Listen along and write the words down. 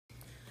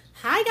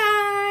Hi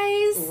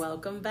guys!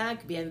 Welcome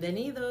back.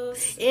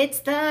 Bienvenidos. It's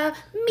the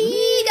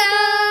Migas!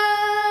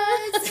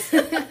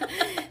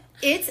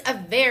 It's a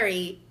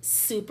very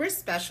super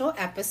special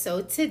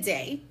episode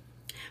today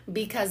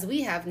because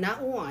we have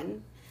not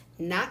one,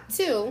 not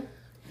two,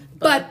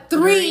 but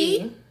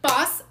three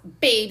boss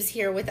babes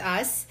here with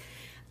us.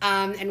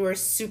 And we're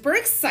super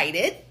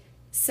excited.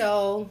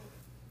 So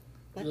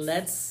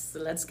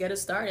let's get it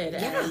started.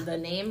 Yeah. And the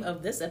name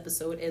of this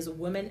episode is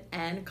Women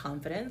and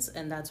Confidence,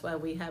 and that's why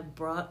we have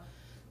brought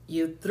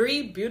you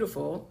three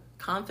beautiful,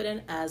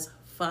 confident as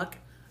fuck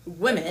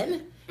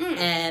women.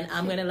 And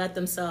I'm gonna let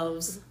them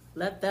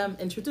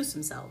introduce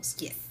themselves.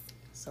 yes.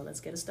 So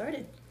let's get it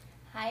started.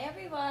 Hi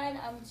everyone,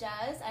 I'm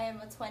Jazz. I am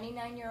a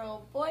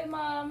 29-year-old boy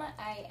mom.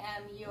 I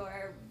am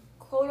your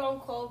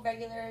quote-unquote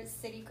regular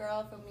city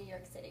girl from New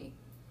York City.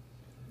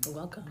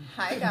 Welcome.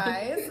 Hi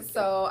guys,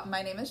 so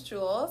my name is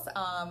Jules.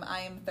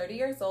 I am 30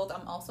 years old.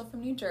 I'm also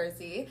from New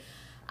Jersey.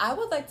 I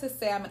would like to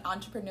say I'm an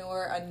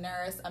entrepreneur, a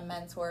nurse, a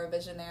mentor, a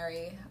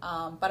visionary,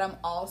 but I'm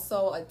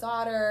also a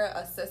daughter,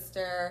 a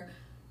sister.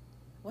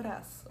 What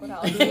else?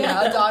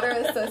 Yeah, a daughter,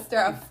 a sister,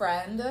 a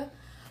friend, and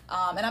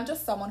I'm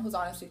just someone who's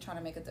honestly trying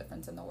to make a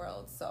difference in the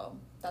world. So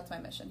that's my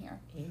mission here.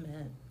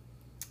 Amen.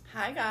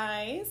 Hi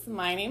guys,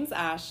 my name's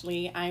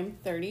Ashley. I'm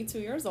 32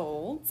 years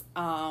old.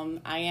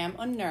 I am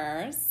a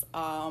nurse,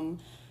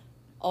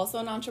 also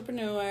an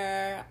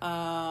entrepreneur,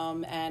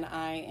 and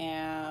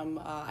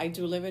I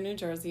do live in New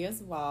Jersey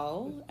as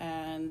well,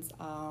 and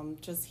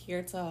just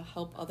here to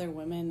help other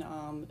women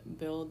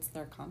build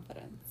their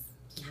confidence.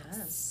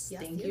 Yes.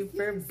 Thank you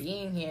for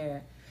being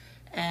here.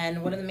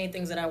 And one of the main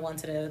things that I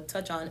wanted to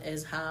touch on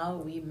is how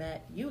we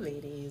met you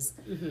ladies.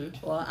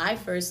 Mm-hmm. Well, I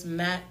first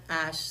met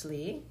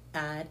Ashley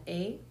at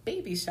a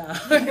baby shower.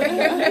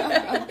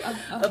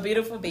 A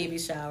beautiful baby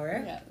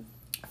shower. Yes.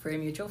 For a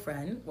mutual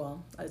friend.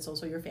 Well, it's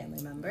also your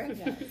family member.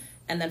 Yes.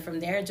 And then from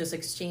there, just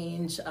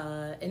exchanged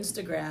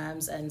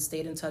Instagrams and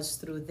stayed in touch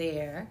through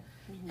there.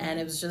 Mm-hmm. And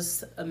it was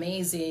just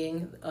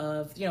amazing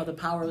of, the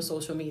power of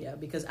social media,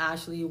 because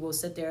Ashley will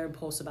sit there and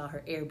post about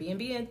her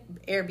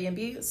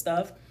Airbnb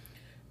stuff.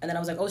 And then I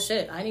was like, oh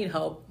shit, I need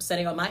help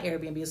setting up my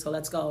Airbnb, so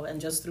let's go.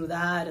 And just through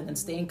that, and then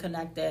staying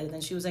connected. And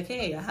then she was like,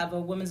 hey, I have a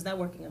women's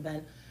networking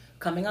event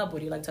coming up.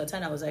 Would you like to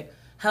attend? I was like,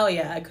 hell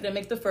yeah. I couldn't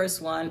make the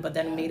first one, but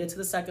then made it to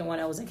the second one.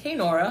 I was like, hey,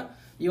 Nora,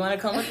 you want to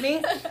come with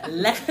me?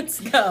 Let's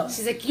go.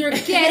 She's like, you're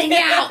getting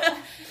out.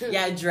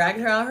 Yeah, I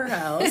dragged her out her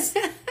house.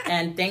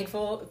 And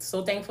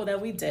so thankful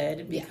that we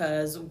did,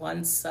 because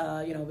once,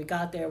 we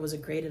got there, it was a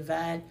great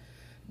event.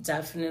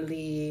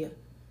 Definitely,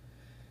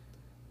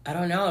 I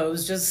don't know, it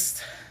was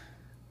just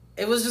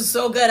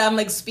so good. I'm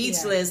like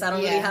speechless. I don't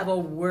really have a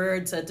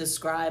word to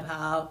describe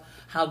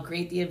how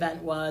great the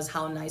event was,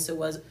 how nice it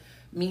was.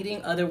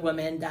 Meeting other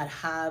women that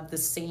have the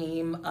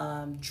same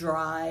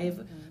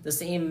drive, the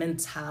same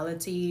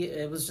mentality.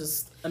 It was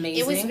just amazing.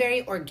 It was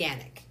very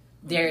organic.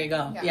 There you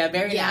go. Yeah,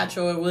 very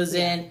natural. It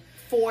wasn't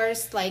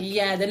forced, like...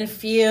 Yeah, didn't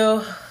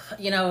feel,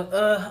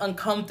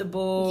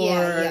 uncomfortable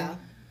or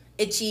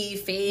itchy,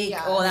 fake,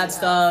 all that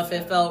stuff.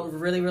 It felt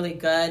really, really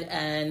good.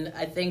 And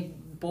I think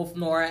both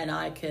Nora and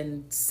I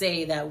can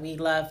say that we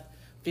left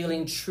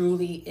feeling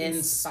truly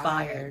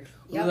inspired.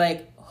 Yep. We were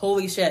like,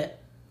 holy shit,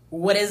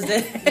 what is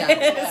this?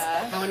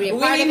 I want to be a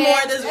part of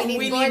it.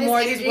 We need more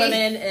of these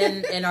women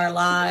in our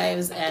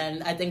lives.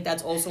 And I think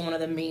that's also one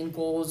of the main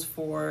goals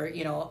for,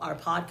 our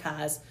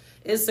podcast,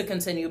 is to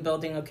continue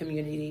building a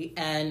community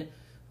and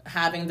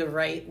having the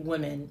right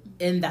women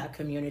in that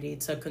community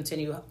to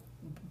continue,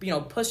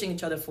 pushing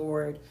each other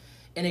forward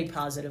in a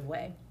positive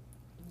way.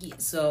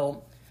 Yes.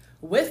 So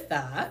with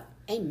that,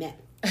 amen.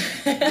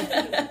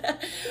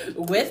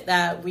 With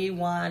that, we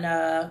want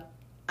to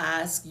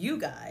ask you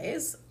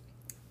guys,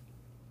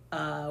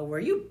 were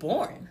you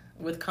born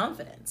with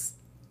confidence?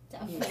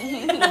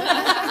 Definitely.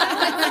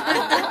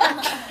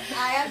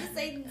 I have to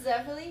say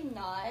definitely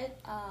not.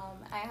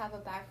 I have a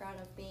background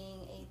of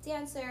being a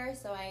dancer,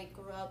 so I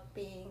grew up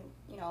being,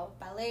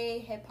 ballet,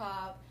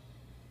 hip-hop,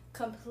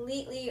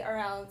 completely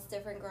around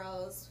different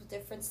girls,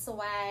 different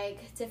swag,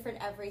 different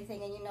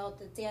everything, and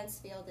the dance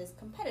field is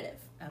competitive.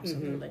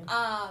 Absolutely.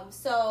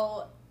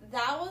 So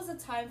that was a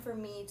time for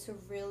me to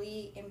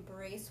really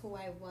embrace who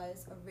I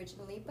was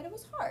originally, but it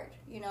was hard,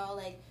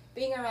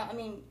 being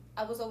around.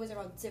 I was always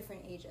around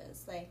different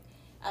ages.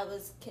 I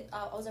was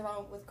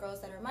around with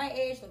girls that are my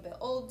age, a little bit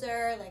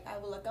older. I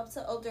would look up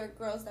to older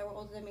girls that were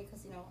older than me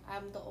because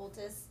I'm the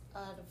oldest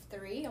out of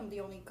three. I'm the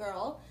only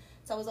girl.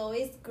 So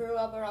I grew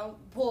up around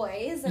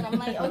boys, and I'm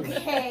like,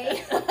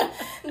 okay,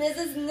 this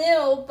is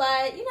new,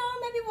 but,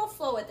 maybe we'll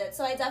flow with it.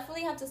 So I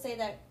definitely have to say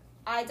that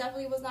I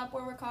definitely was not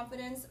born with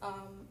confidence.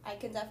 I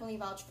can definitely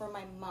vouch for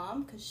my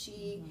mom, because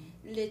she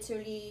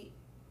literally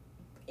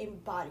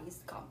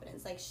embodies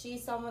confidence.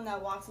 She's someone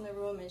that walks in the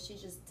room and she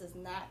just does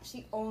not,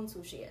 she owns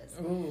who she is.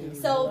 Ooh,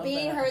 so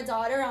being her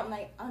daughter, I'm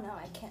like, oh no,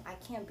 I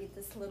can't be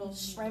this little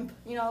shrimp,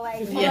 oh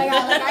my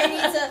god, I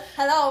need to,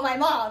 hello, my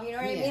mom, you know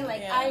what I mean?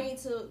 I need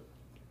to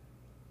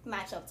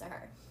match up to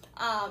her.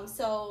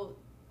 So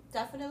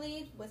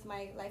definitely with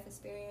my life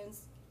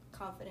experience,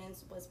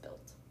 confidence was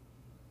built.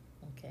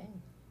 Okay.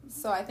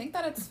 So I think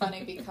that it's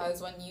funny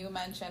because when you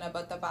mention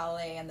about the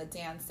ballet and the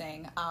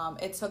dancing,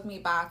 it took me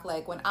back,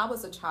 like, when I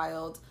was a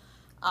child.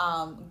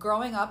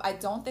 Growing up, I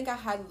don't think I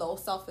had low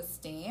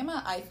self-esteem.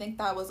 I think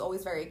that I was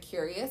always very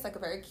curious, like a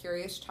very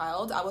curious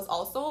child. I was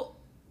also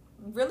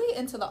really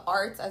into the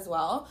arts as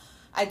well.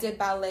 I did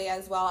ballet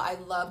as well. I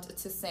loved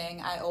to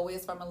sing. I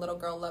always, from a little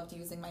girl, loved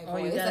using my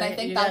voice, and I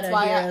think that's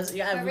why and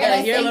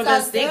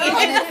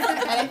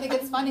I think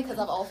it's funny because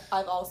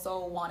I've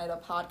also wanted a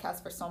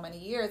podcast for so many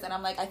years, and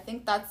I'm like, I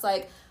think that's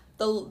like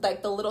the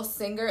little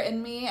singer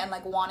in me, and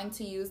like wanting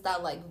to use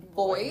that like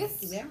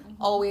voice,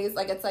 always,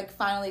 like, it's like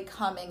finally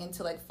coming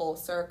into like full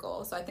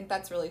circle. So I think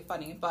that's really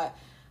funny. But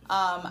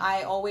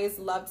I always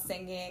loved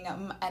singing,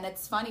 and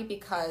it's funny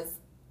because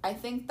I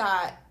think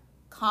that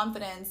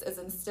confidence is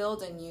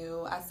instilled in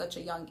you at such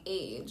a young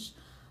age.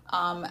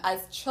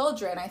 As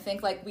children, I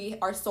think, like, we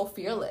are so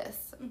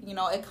fearless. You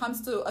know, it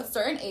comes to a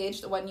certain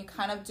age when you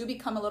kind of do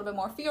become a little bit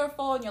more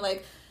fearful, and you're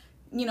like,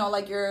 you know,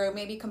 like, you're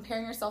maybe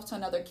comparing yourself to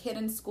another kid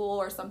in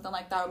school or something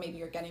like that, or maybe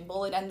you're getting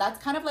bullied, and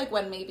that's kind of like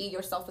when maybe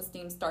your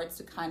self-esteem starts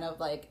to kind of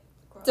like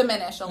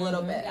diminish a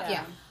little bit.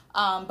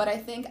 But I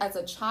think as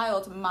a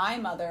child, my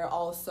mother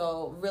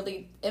also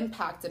really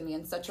impacted me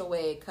in such a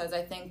way, because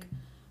I think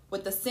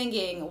with the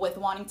singing, with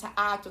wanting to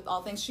act, with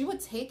all things, she would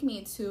take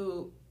me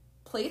to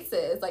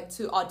places, like,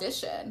 to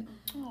audition.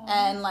 Aww.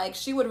 And like,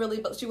 she would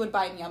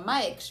buy me a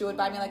mic, she would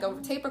buy me like a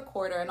tape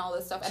recorder and all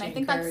this stuff. And I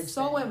think that's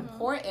so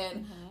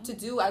important to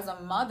do as a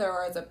mother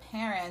or as a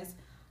parent.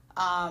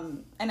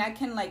 And I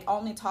can like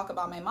only talk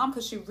about my mom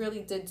because she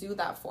really did do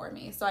that for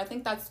me. So I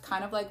think that's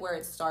kind of like where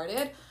it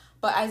started.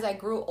 But as I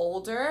grew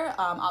older,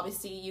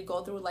 obviously you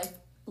go through life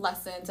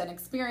lessons and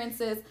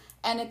experiences,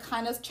 and it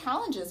kind of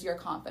challenges your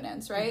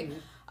confidence, right?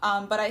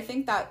 But I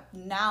think that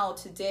now,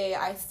 today,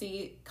 I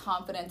see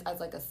confidence as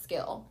like a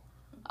skill,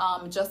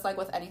 just like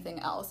with anything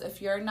else.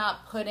 If you're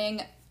not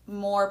putting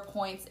more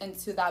points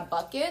into that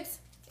bucket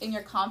in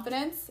your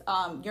confidence,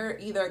 you're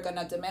either going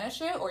to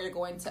diminish it or you're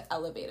going to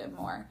elevate it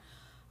more.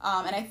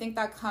 And I think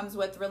that comes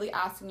with really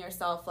asking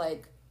yourself,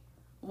 like,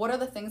 what are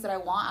the things that I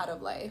want out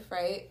of life,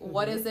 right?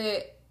 What is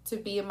it to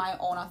be my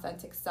own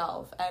authentic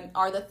self? And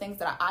are the things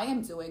that I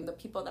am doing, the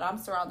people that I'm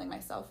surrounding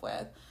myself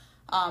with,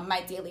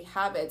 my daily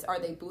habits, are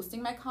they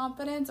boosting my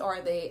confidence or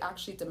are they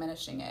actually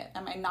diminishing it?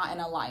 Am I not in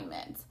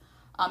alignment?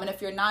 And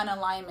if you're not in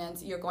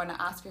alignment, you're going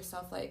to ask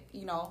yourself, like,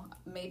 you know,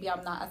 maybe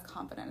I'm not as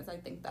confident as I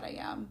think that I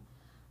am.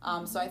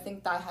 So I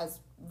think that has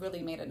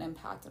really made an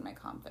impact on my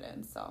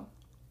confidence. So,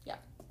 yeah.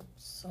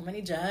 So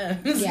many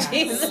gems. Yeah.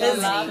 Jesus. I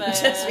love it.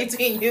 Just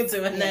between you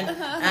two. And then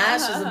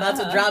Ash is about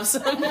to drop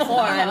some more.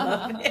 I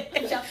love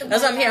it.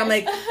 That's why I'm here. I'm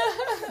like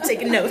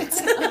taking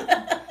notes.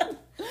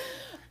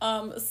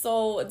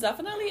 So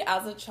definitely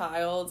as a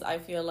child, I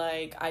feel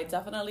like I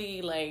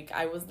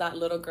was that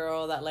little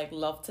girl that like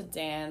loved to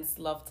dance,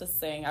 loved to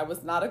sing. I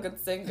was not a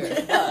good singer,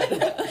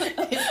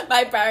 but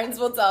my parents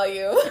will tell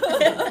you.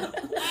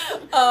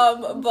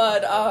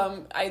 But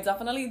I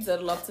definitely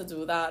did love to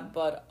do that.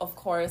 But of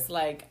course,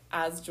 like,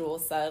 as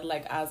Jules said,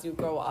 like, as you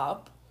grow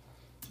up,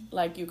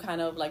 like, you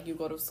kind of, like, you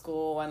go to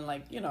school and,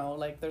 like, you know,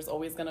 like, there's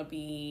always gonna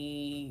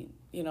be,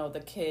 you know, the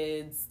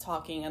kids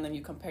talking, and then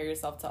you compare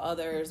yourself to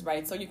others,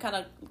 right? So you kind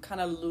of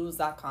lose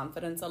that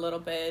confidence a little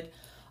bit.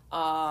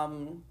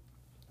 And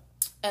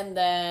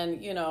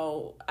then, you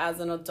know, as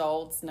an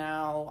adult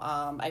now,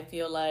 I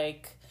feel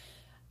like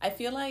I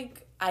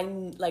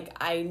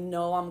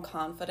know I'm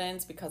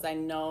confident because I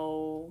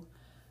know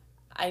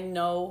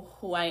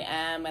who I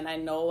am, and I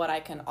know what I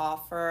can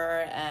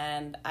offer,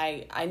 and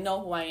I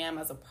know who I am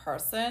as a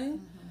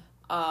person.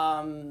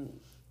 And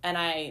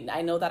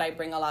I know that I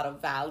bring a lot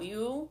of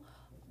value,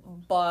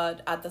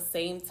 but at the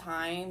same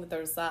time,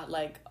 there's that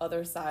like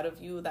other side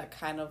of you that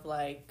kind of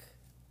like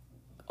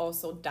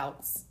also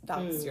doubts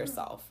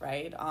yourself,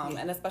 right?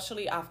 And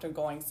especially after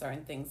going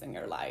certain things in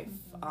your life.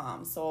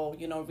 So,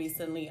 you know,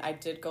 recently I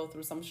did go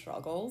through some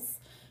struggles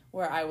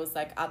where I was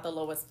like at the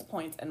lowest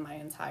point in my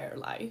entire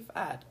life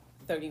at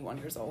 31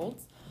 years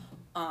old.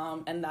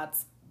 And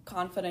that's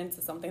confidence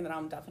is something that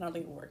I'm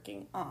definitely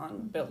working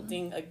on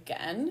building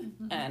again.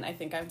 And I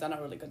think I've done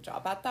a really good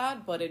job at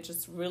that, but it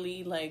just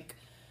really like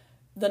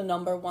the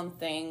number one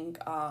thing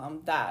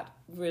that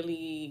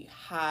really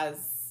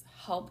has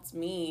helped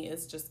me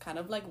is just kind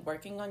of like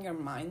working on your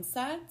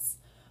mindset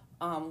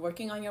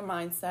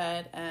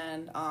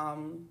and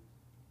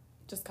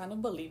just kind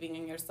of believing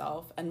in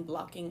yourself and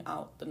blocking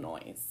out the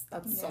noise.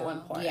 That's so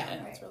important. Yeah,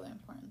 that's really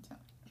important too.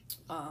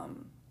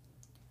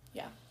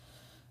 Yeah.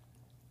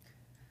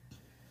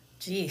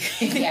 Gee.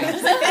 Yeah.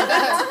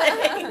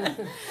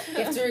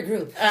 You have to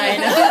regroup. I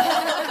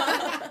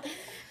know.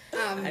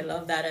 I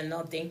love that, and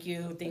no, thank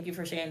you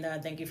for sharing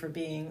that. Thank you for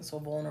being so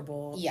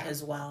vulnerable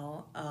as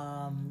well.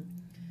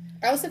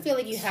 I also feel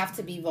like you have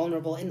to be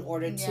vulnerable in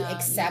order to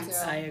accept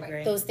I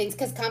agree. those things,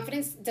 because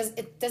confidence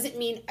doesn't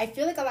mean. I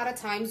feel like a lot of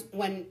times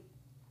when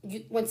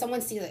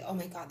someone sees like, oh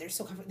my God, they're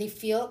so confident, they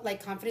feel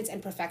like confidence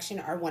and perfection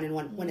are one and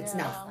one when it's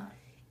not.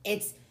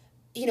 It's,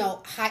 you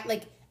know, high,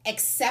 like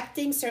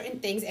accepting certain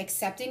things,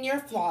 accepting your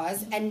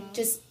flaws, and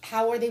just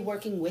how are they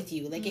working with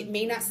you. Like, it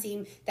may not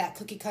seem that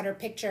cookie cutter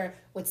picture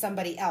with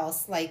somebody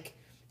else. Like,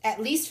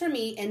 at least for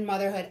me in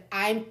motherhood,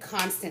 I'm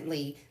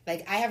constantly,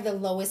 like, I have the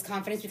lowest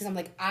confidence because I'm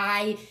like,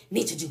 I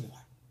need to do more.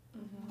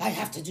 I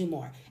have to do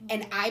more.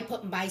 And I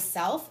put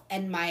myself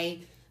and my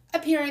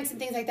appearance and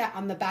things like that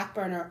on the back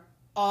burner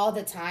all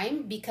the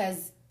time,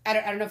 because I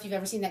don't know if you've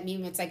ever seen that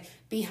meme. It's like,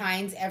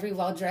 behind every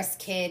well-dressed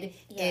kid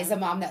is a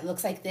mom that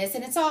looks like this.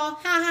 And it's all,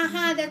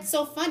 that's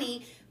so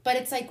funny. But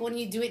it's like, when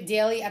you do it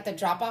daily at the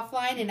drop-off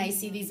line, and I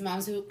see these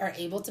moms who are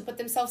able to put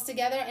themselves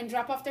together and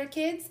drop off their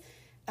kids,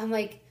 I'm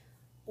like,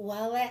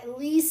 well, at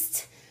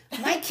least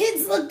my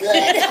kids look good.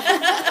 Like,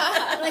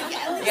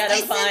 at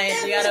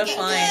least you gotta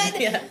find.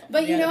 Good. Yeah.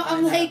 But, you know,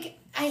 I'm like,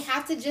 I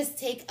have to just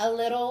take a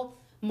little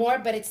more,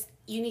 but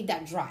you need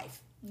that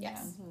drive.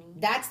 Yes.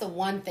 That's the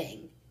one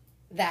thing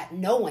that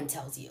no one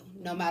tells you,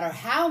 no matter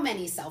how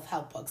many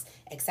self-help books,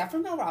 except for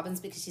Mel Robbins,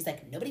 because she's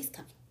like, nobody's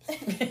coming.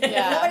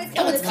 Nobody's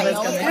coming to coming. save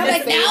you. And I'm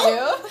like,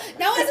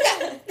 no one's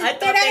coming. I thought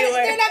They're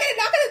they not going to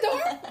knock on the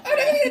door. I'm not going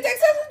to get a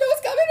text message. No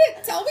one's coming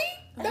to tell me.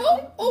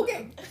 No? Okay.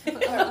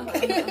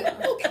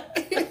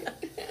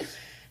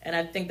 And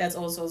I think that's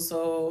also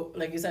so,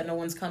 like you said, no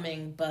one's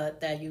coming,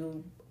 but that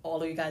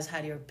all of you guys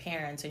had your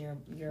parents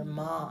and your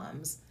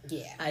moms.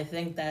 Yeah. I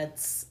think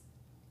that's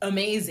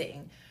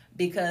amazing,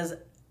 because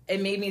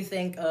it made me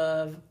think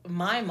of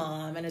my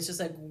mom, and it's just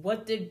like,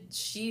 what did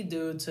she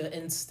do to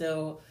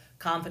instill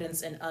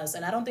confidence in us?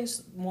 And I don't think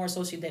more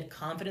so she did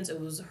confidence. It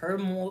was her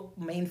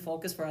main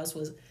focus for us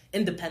was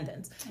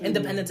independence.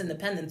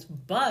 Independence.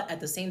 But at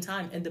the same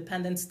time,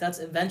 independence that's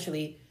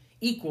eventually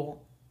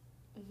equal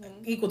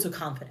to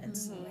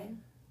confidence.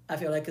 I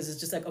feel like, because it's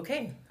just like,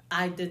 okay,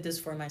 I did this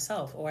for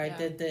myself, or I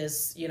did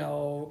this,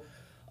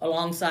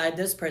 alongside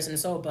this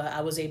person. But I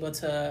was able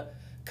to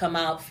come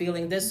out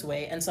feeling this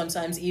way. And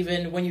sometimes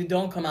even when you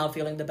don't come out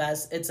feeling the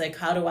best, it's like,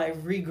 how do I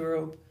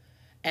regroup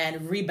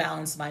and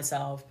rebalance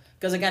myself?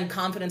 Because again,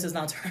 confidence is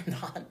not turned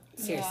on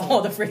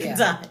all the freaking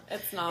time.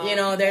 It's not.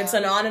 There's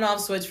an on and off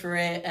switch for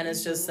it, and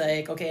it's just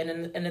like, okay,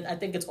 and I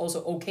think it's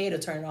also okay to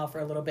turn it off for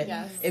a little bit.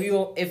 Yes. If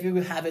you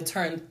have it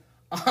turned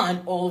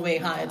on all the way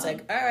high, it's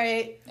like, all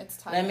right, it's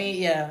tiring.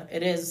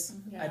 It is.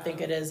 I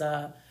think it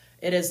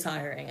is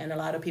tiring, and a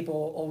lot of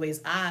people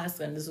always ask,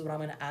 and this is what I'm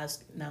going to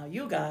ask now,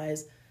 you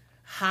guys,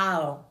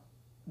 how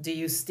do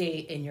you stay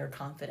in your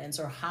confidence,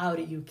 or how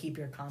do you keep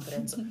your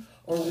confidence,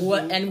 or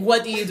what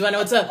do you do? I know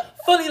it's a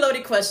fully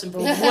loaded question,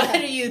 but what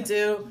do you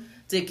do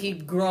to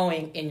keep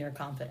growing in your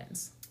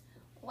confidence?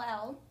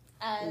 Well,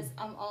 as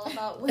I'm all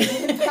about women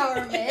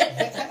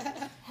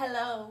empowerment,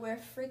 hello, we're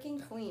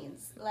freaking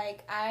queens.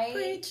 Like, I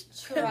Preach.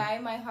 try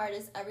my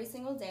hardest every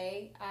single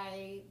day.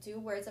 I do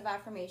words of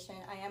affirmation.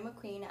 I am a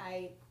queen.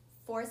 I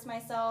force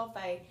myself.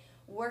 I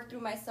work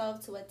through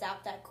myself to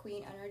adapt that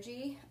queen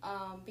energy,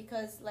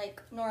 because,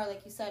 like Nora,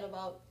 like you said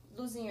about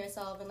losing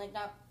yourself and like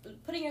not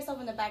putting yourself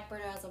in the back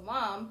burner as a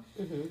mom,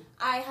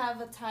 I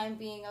have a time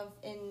being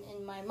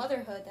in my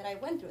motherhood that I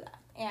went through that,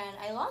 and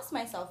I lost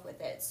myself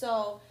with it.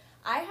 So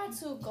I had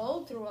to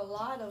go through a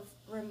lot of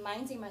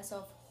reminding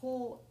myself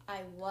who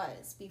I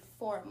was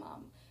before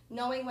mom,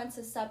 knowing when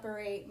to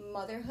separate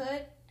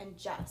motherhood and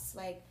Jess,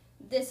 like,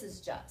 this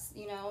is Jess,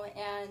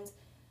 and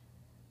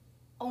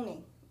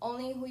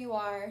owning who you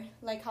are,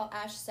 like how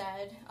Ash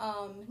said,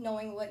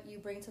 knowing what you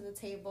bring to the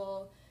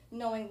table,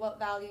 knowing what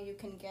value you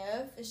can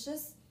give. It's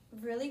just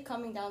really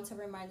coming down to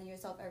reminding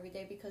yourself every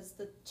day, because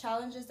the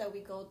challenges that we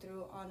go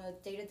through on a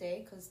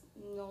day-to-day, because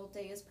no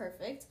day is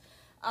perfect,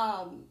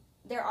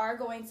 there are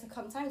going to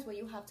come times where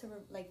you have to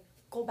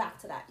go back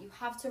to that. You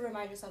have to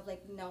remind yourself,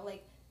 like, no,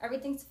 like,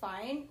 everything's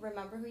fine.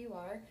 Remember who you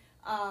are.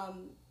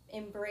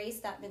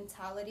 Embrace that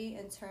mentality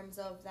in terms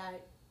of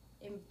that,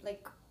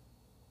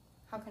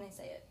 how can I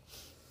say it?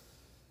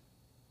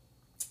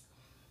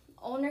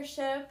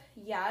 Ownership,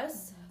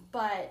 yes,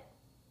 but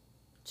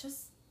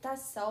just that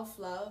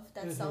self-love,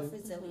 that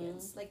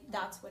self-resilience, like,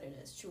 that's what it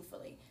is,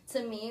 truthfully.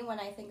 To me, when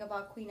I think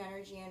about queen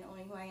energy and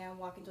owning who I am,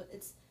 walking to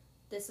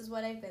this is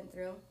what I've been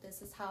through.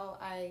 This is how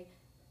I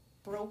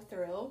broke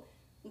through.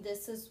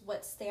 This is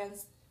what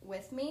stands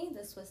with me.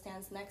 This is what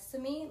stands next to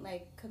me,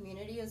 like,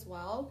 community as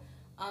well.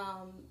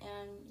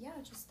 And yeah,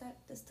 just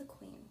that's the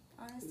queen.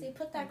 Honestly,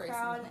 put that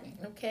crown,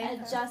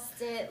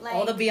 adjust it, like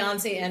all the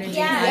Beyonce energy.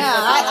 Yeah. No,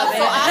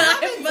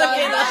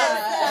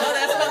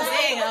 that's what I'm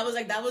saying. I was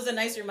like, that was a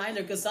nice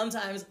reminder, because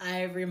sometimes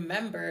I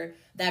remember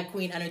that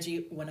queen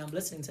energy when I'm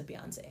listening to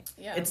Beyonce.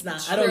 Yeah, it's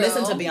not. True. I don't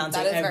listen to Beyonce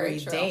That is every very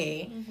true.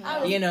 day.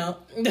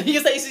 Mm-hmm.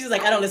 You say she's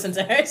like, I don't listen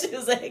to her. She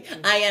was like,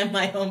 I am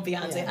my own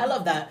Beyonce. Yeah. I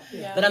love that.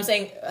 Yeah. But I'm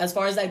saying, as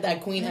far as like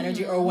that queen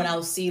energy, or when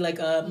I'll see like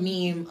a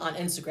meme on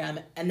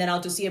Instagram and then I'll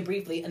just see it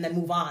briefly and then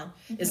move on.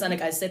 It's not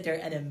like I sit there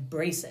and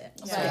embrace it.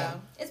 Yeah.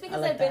 It's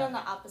because like I've been that. on the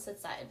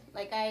opposite side.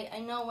 Like,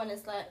 I know when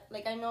it's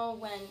like I know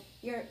when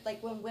you're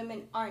like, when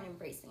women aren't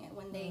embracing it,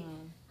 when they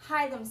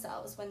hide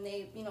themselves, when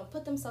they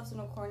put themselves in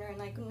a corner and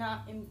like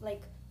not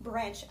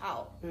branch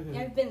out.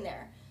 I've been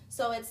there,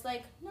 so it's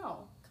like, no,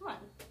 come on,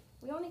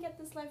 we only get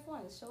this life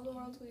once. Show the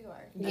world who you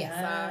are.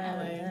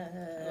 Exactly.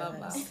 Love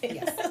that.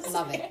 Yes,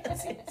 love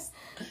it.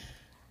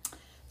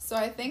 So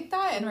I think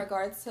that in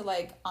regards to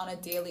like on a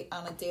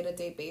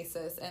day-to-day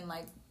basis and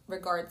like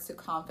regards to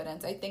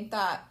confidence, I think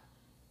that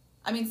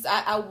I mean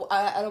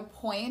at a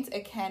point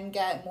it can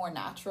get more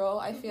natural.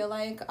 I feel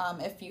like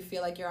if you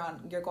feel like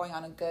you're going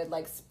on a good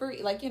like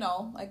spree, like, you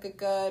know, like a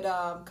good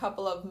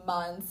couple of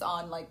months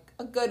on like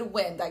a good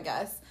wind, I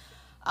guess.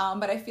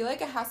 But I feel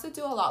like it has to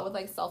do a lot with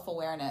like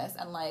self-awareness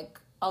and like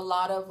a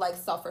lot of like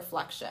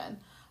self-reflection.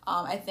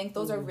 I think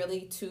those are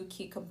really two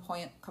key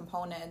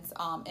components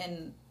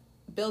in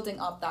building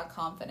up that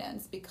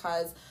confidence,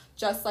 because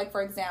just like,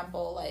 for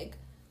example, like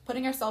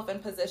putting yourself in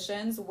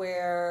positions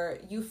where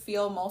you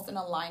feel most in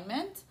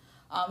alignment.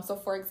 So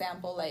for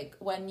example, like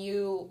when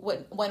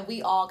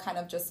we all kind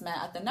of just met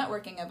at the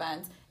networking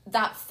event,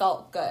 that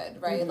felt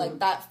good, right? Like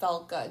that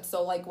felt good.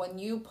 So like when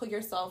you put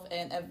yourself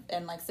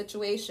in like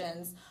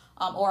situations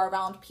or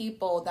around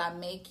people that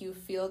make you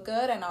feel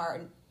good and are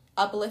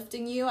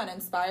uplifting you and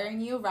inspiring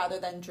you rather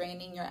than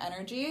draining your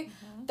energy,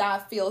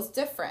 that feels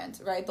different,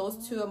 right?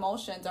 Those two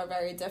emotions are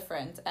very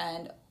different,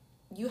 and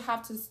you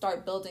have to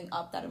start building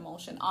up that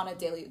emotion on a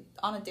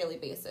daily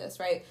basis,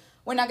 right?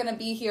 We're not going to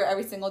be here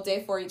every single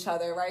day for each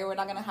other, right? We're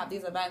not going to have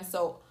these events.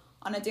 So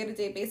on a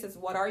day-to-day basis,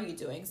 what are you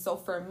doing? So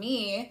for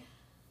me,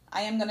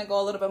 I am going to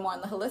go a little bit more on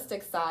the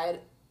holistic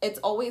side. It's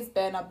always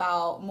been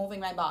about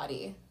moving my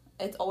body.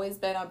 It's always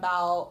been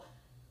about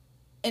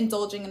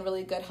indulging in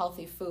really good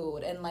healthy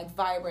food and like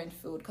vibrant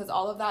food, because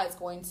all of that is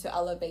going to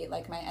elevate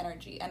like my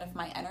energy. And if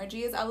my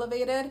energy is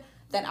elevated,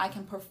 then I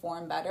can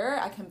perform better.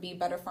 I can be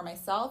better for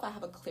myself. I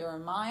have a clearer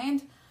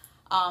mind.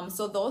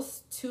 So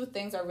those two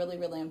things are really,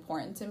 really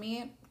important to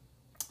me.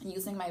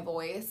 Using my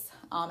voice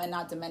and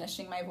not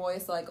diminishing my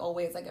voice. So like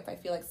always, like if I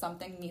feel like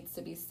something needs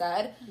to be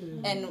said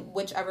in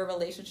whichever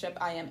relationship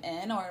I am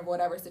in or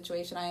whatever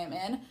situation I am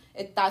in,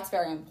 that's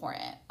very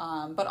important.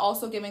 But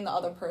also giving the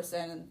other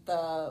person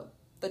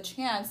the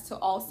chance to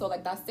also,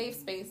 like that safe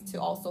space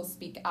to also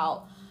speak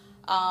out.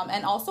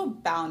 And also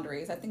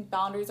boundaries. I think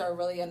boundaries are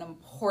really an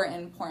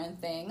important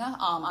thing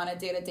on a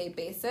day-to-day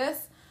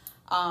basis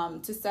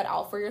to set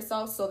out for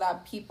yourself, so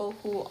that people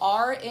who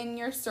are in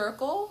your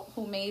circle,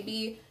 who may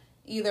be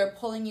either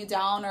pulling you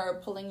down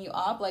or pulling you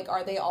up, like,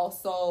 are they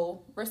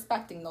also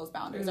respecting those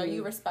boundaries? Are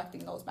you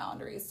respecting those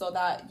boundaries, so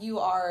that you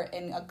are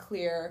in a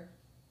clear,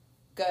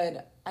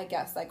 good, I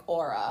guess, like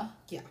aura?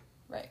 Yeah.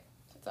 Right.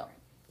 So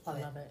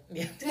Love it.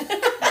 Yeah.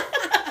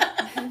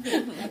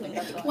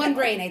 One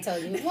brain, I tell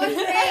you. One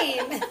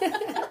brain.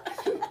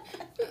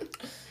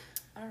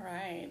 All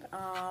right.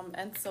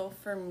 And so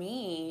for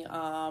me,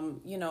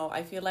 you know,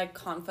 I feel like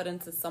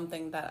confidence is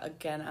something that,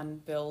 again, I'm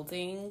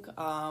building,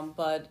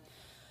 but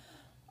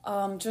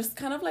just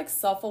kind of like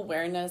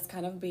self-awareness,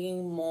 kind of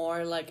being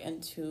more like in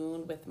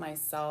tune with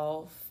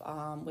myself,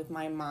 with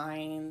my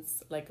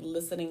minds, like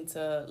listening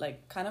to,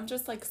 like kind of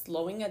just like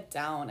slowing it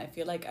down. I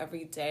feel like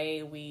every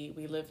day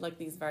we live like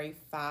these very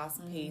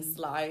fast-paced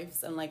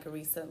lives, and like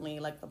recently,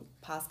 like the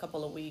past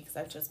couple of weeks,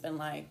 I've just been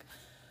like,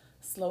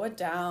 slow it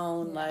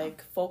down,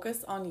 like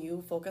focus on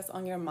you, focus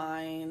on your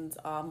mind,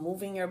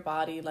 moving your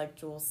body, like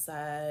Jules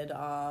said,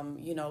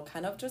 you know,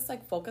 kind of just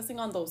like focusing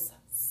on those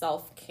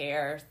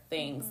self-care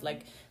things,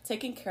 like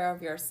taking care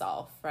of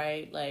yourself,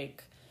 right?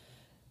 Like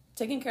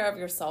taking care of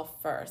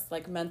yourself first,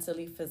 like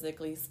mentally,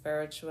 physically,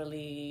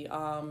 spiritually,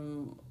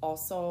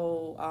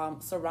 also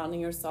surrounding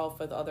yourself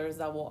with others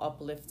that will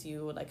uplift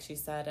you, like she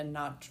said, and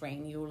not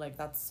drain you. Like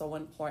that's so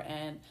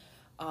important.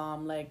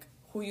 Like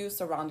who you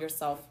surround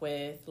yourself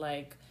with,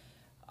 like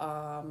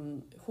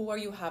who are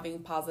you having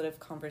positive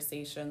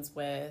conversations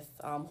with,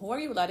 who are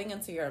you letting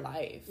into your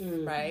life,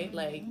 right?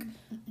 Like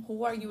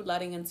who are you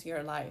letting into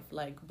your life?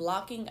 Like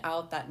blocking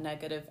out that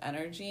negative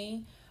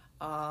energy,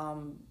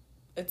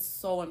 it's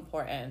so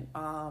important.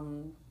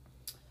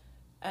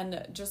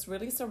 And just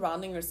really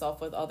surrounding yourself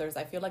with others.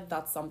 I feel like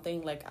that's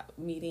something, like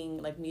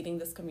meeting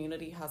this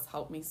community has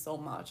helped me so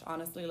much.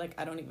 Honestly, like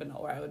I don't even know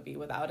where I would be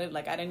without it.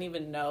 Like I didn't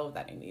even know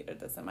that I needed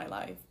this in my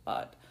life,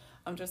 but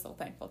I'm just so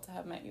thankful to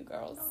have met you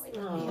girls.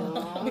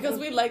 Because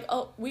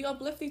we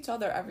uplift each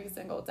other every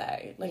single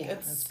day. Like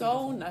it's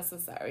so beautiful.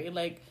 Necessary.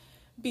 Like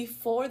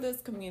before this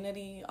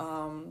community,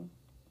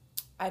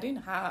 I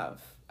didn't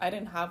have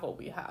what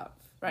we have,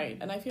 right?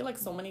 And I feel like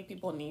so many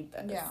people need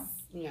this.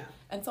 Yeah.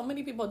 And so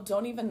many people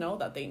don't even know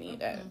that they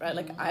need it, right?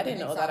 Like I didn't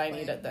know that I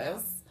needed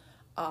this.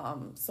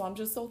 So I'm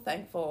just so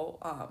thankful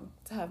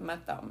to have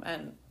met them,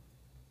 and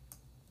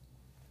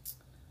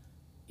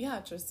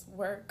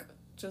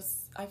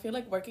I feel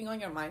like working on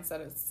your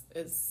mindset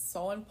is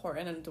so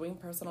important, and doing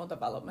personal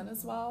development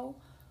as well.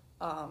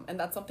 And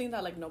that's something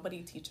that like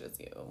nobody teaches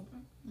you.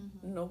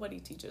 Nobody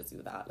teaches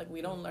you that. Like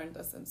we don't learn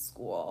this in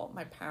school.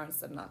 My parents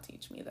did not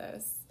teach me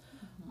this.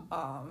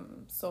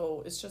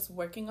 So it's just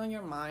working on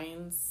your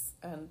minds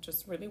and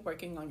just really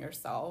working on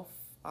yourself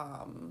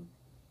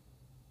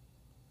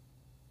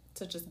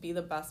to just be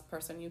the best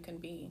person you can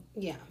be.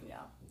 Yeah.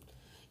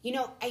 You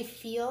know, I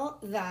feel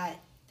that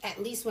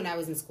at least when I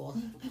was in school,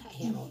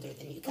 I am older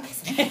than you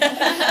guys.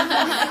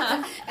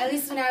 At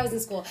least when I was in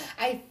school,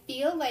 I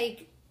feel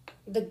like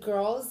the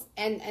girls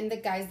and the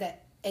guys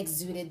that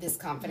exuded this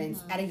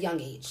confidence at a young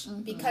age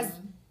because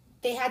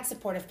they had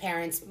supportive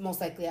parents,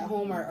 most likely at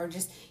home, or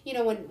just, you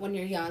know, when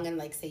you're young and,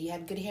 like, say you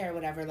had good hair or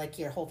whatever, like,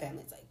 your whole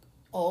family's like,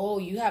 oh,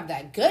 you have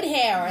that good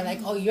hair, or like,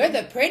 oh, you're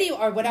the pretty,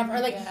 or whatever, or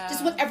like,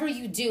 just whatever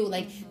you do,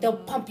 like, they'll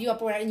pump you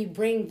up or whatever, and you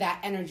bring that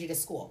energy to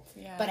school.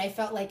 Yeah. But I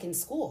felt like in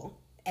school,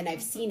 and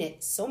I've seen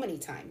it so many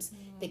times,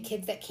 the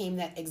kids that came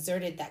that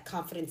exerted that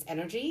confidence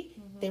energy,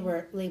 they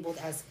were labeled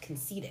as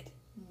conceited.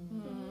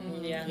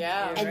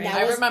 Yeah. And right.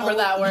 that I was remember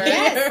that word.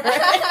 Yes. And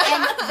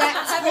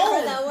that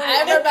tone.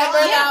 I remember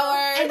that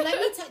word. And let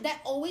me tell you,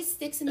 that always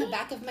sticks in the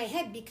back of my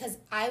head because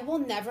I will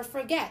never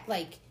forget,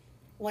 like,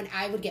 when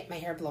I would get my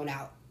hair blown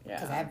out.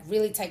 Because I have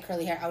really tight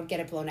curly hair, I would get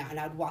it blown out and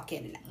I would walk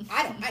in and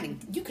I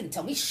didn't, you couldn't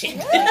tell me shit.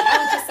 Like, I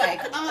was just like,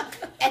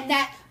 and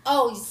that,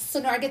 so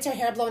Nora gets her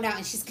hair blown out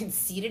and she's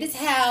conceited as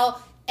hell.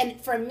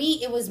 And for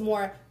me, it was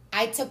more,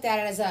 I took that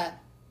as a,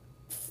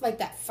 like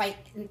that fight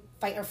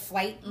or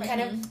flight kind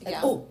of, like,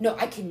 oh, no,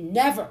 I can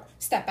never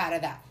step out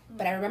of that.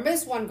 But I remember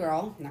this one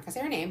girl, I'm not going to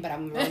say her name, but I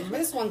remember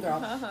this one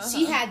girl,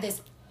 she had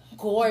this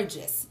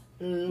gorgeous,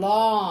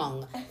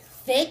 long,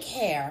 thick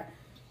hair,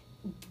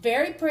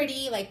 very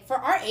pretty, like, for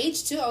our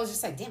age, too. I was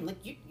just like, damn, like,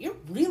 you're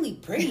really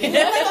pretty. And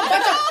they're like a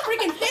bunch of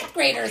freaking fifth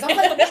graders. I'm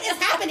like, what is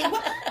happening?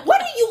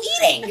 What are you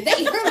eating? That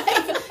you're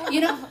like,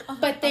 you know?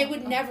 But they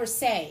would never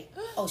say,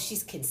 oh,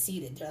 she's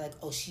conceited. They're like,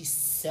 oh, she's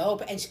so...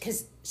 And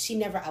because she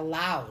never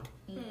allowed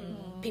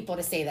people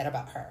to say that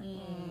about her.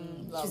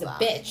 She's a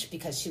bitch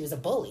because she was a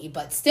bully,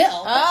 but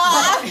still,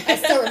 I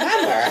still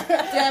remember.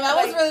 Damn,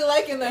 I was really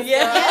liking this.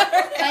 Yeah,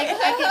 like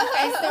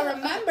I still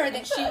remember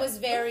that she was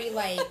very,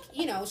 like,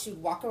 you know, she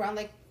would walk around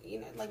like, you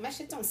know, like, my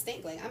shit don't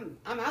stink. Like,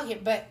 I'm out here,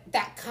 but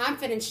that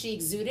confidence she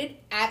exuded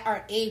at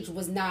our age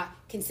was not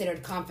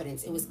considered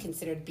confidence. It was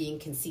considered being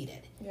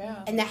conceited.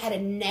 Yeah, and that had a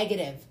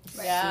negative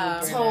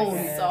tone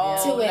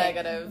to it.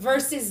 Negative.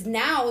 Versus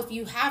now, if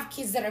you have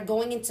kids that are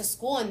going into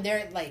school and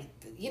they're like,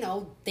 you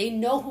know, they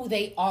know who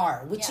they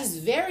are, which is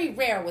very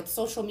rare with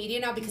social media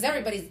now because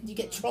you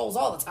get trolls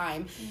all the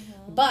time.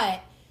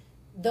 But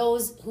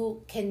those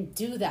who can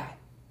do that,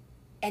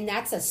 and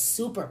that's a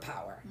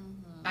superpower.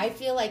 I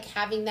feel like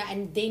having that,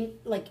 and they,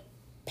 like,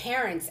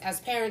 parents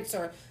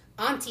or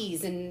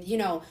aunties and, you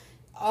know,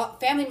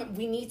 family,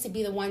 we need to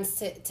be the ones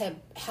to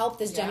help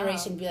this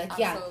generation be like,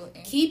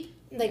 keep...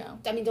 Like,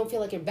 I mean, don't feel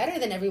like you're better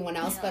than everyone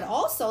else, but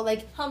also,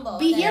 like, humble.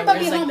 Be here, but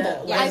be like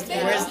humble.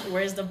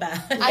 Where's the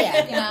bad? I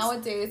think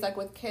nowadays, like,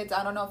 with kids,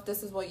 I don't know if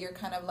this is what you're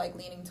kind of, like,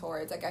 leaning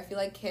towards. Like, I feel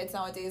like kids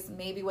nowadays,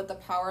 maybe with the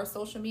power of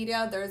social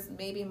media, there's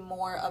maybe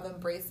more of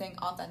embracing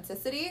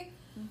authenticity.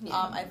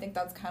 I think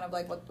that's kind of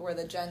like where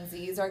the Gen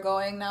Zs are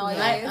going nowadays.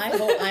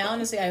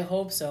 I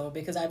hope so,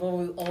 because I've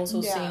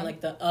also seen, like,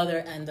 the other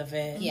end of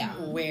it,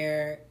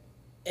 where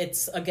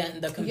it's,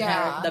 again, the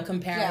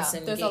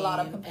comparison there's game. a lot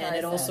of comparison, and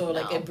it also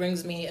like it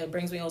brings me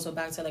also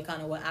back to, like, kind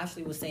of what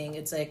Ashley was saying.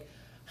 It's like,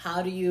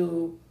 how do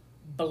you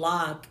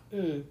block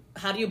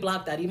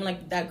that? Even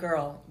like that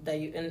girl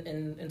that you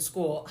in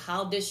school,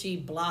 how did she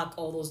block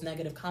all those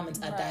negative comments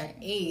at that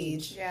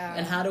age?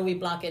 And how do we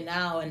block it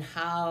now? And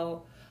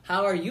how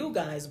are you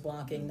guys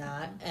blocking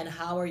that? And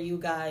how are you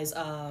guys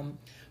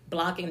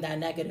blocking that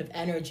negative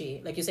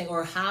energy, like you're saying?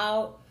 Or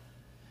how,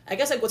 I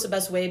guess, like, what's the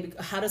best way,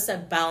 how to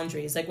set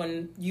boundaries? Like,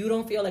 when you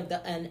don't feel like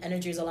the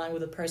energy is aligned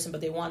with a person,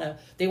 but they want to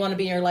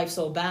be in your life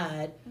so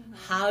bad,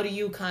 how do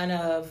you kind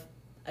of,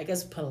 I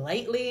guess,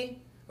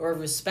 politely or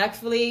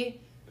respectfully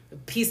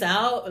peace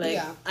out?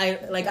 Like,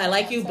 I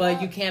like you,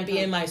 but you can't be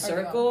in my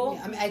circle.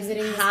 I'm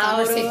exiting this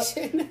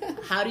conversation.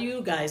 How do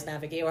you guys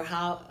navigate, or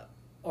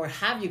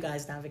have you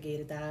guys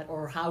navigated that,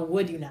 or how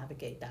would you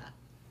navigate that?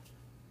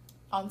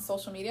 On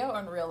social media or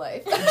in real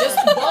life? Just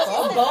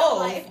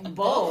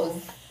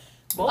both.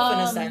 Both in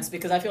a sense,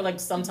 because I feel like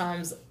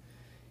sometimes,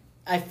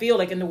 I feel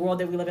like in the world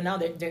that we live in now,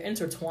 they're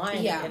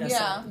intertwined in a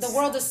sense. The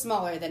world is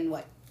smaller than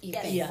what you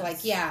think. Yes. Like,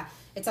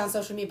 it's on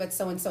social media, but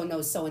so-and-so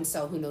knows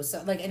so-and-so who knows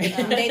so. Like, and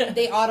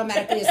they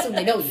automatically assume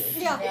they know you.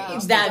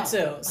 That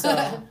too.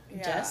 So,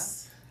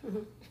 Jess?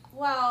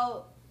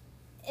 Well,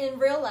 in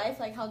real life,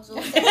 like how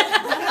Jules said.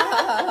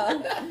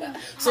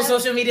 So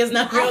social media is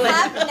not real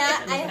life?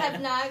 I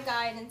have not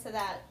gotten into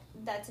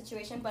that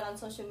situation, but on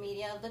social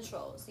media, the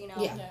trolls, you know.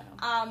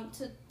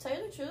 To tell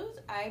you the truth,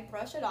 I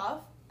brush it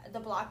off. The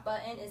block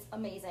button is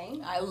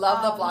amazing. I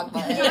love the block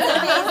button. It's amazing.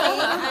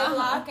 I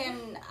block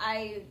and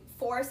I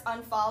force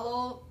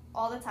unfollow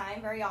all the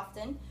time, very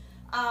often.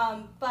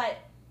 But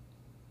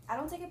I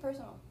don't take it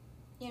personal.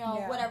 You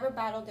know, whatever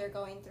battle they're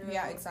going through.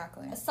 Yeah,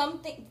 exactly.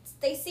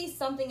 They see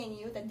something in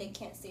you that they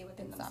can't see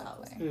within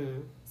themselves.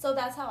 So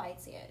that's how I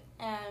see it.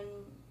 And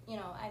you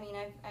know, I mean,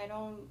 I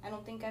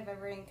don't think I've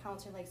ever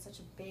encountered, like, such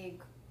a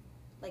big,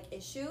 like,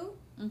 issue.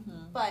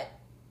 But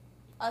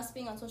us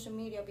being on social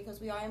media, because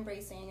we are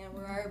embracing and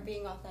we are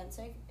being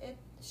authentic, it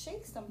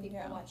shakes some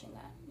people watching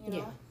that,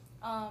 you know?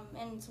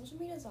 And social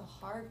media is a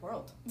hard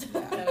world. It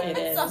It's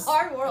is. a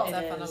hard world. It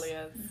Definitely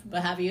is.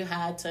 But have you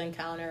had to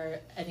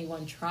encounter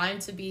anyone trying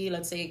to be,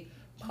 let's say,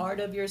 part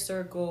of your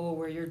circle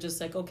where you're just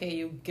like, okay,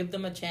 you give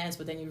them a chance,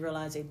 but then you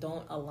realize they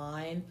don't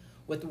align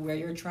with where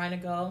you're trying to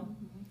go?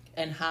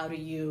 And how do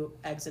you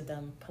exit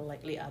them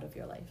politely out of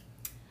your life?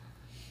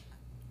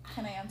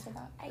 Can I answer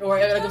that?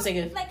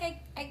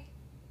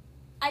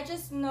 I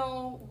just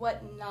know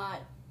what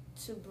not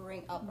to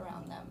bring up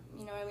around them.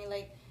 You know what I mean?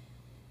 Like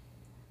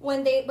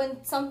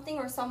when something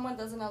or someone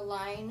doesn't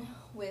align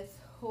with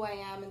who I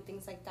am and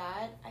things like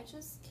that, I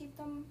just keep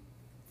them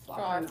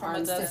far from a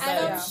distance. I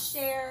don't Yeah.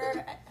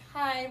 share,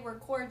 hi, we're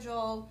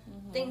cordial,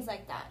 things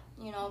like that,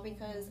 you know,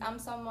 because I'm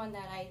someone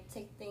that I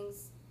take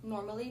things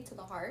normally to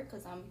the heart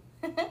because I'm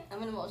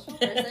I'm an emotional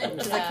person.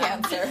 Which is a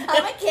Cancer.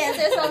 I'm a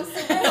Cancer, so I'm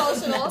super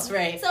emotional. That's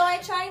right. So I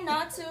try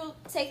not to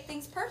take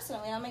things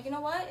personally. I'm like, you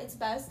know what? It's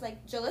best.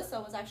 Like,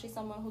 Jalissa was actually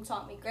someone who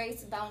taught me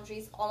grace,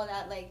 boundaries, all of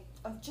that, like,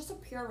 just a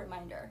pure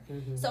reminder.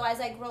 So as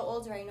I grow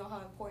older, I know how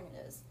important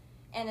it is.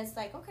 And it's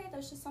like, okay,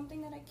 that's just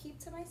something that I keep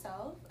to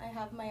myself. I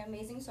have my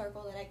amazing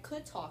circle that I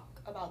could talk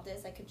about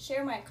this. I could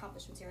share my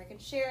accomplishments here. I can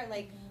share,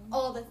 like,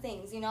 all the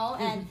things, you know?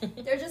 And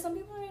there are just some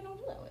people that I don't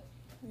do that with.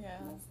 Yeah.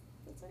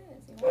 That's what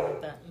it is, you know?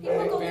 That People go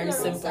very through their own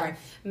simple.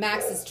 stuff.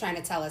 Max is trying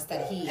to tell us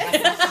that he has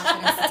some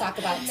confidence to talk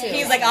about too.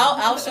 He's like,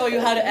 I'll show you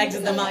how to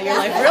exit them out of your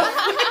life. Real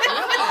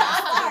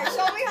Alright,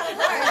 show me how to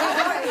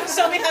work.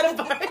 Show me how to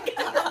bark.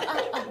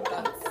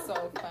 That's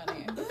so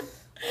funny.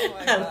 Oh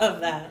my I God.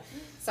 love that.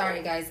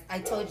 Sorry, guys. I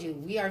told you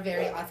we are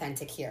very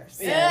authentic here.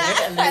 So. Yeah,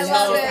 I there's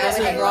love no, it. this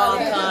is I raw,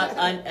 love it. cut,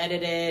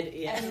 unedited. I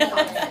Yeah.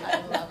 love it.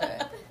 I love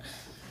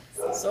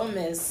it. So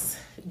Miss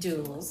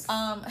Jules.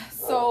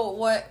 So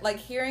what, like,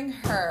 hearing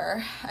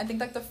her, I think,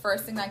 like, the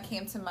first thing that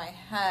came to my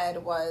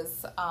head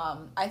was,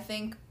 I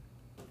think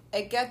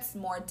it gets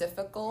more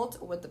difficult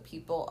with the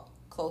people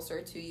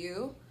closer to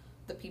you,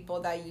 the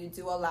people that you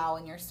do allow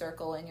in your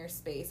circle, in your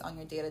space, on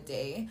your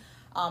day-to-day.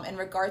 In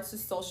regards to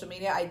social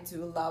media, I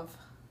do love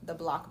the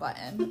block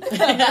button.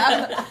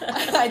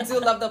 I do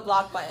love the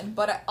block button,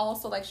 but I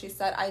also, like she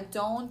said, I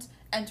don't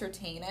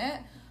entertain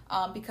it.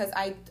 Because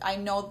I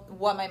know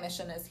what my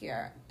mission is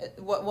here,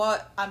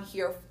 what I'm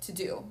here to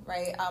do,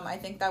 right? I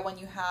think that when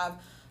you have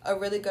a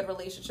really good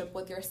relationship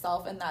with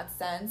yourself in that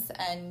sense,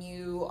 and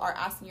you are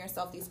asking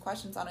yourself these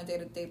questions on a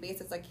day-to-day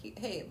basis, like,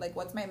 hey, like,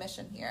 what's my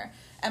mission here?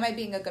 Am I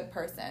being a good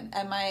person?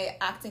 Am I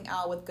acting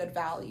out with good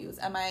values?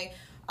 Am I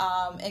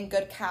in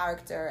good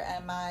character?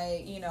 Am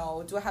I, you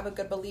know, do I have a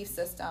good belief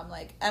system?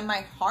 Like, am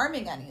I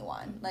harming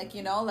anyone? Like,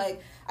 you know,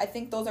 like, I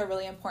think those are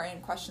really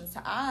important questions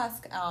to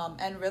ask.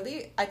 And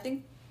really, I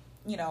think,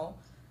 you know,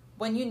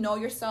 when you know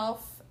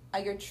yourself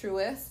at your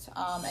truest,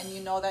 and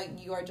you know that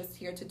you are just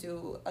here to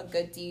do a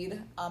good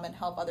deed, and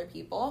help other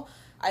people,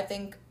 I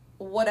think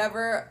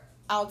whatever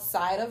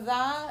outside of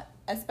that,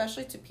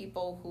 especially to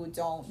people who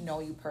don't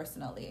know you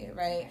personally,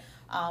 right?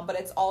 But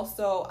it's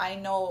also, I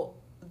know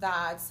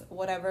that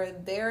whatever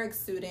they're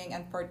exuding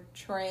and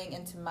portraying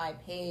into my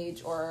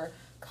page or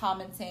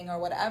commenting or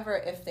whatever,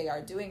 if they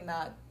are doing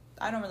that,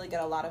 I don't really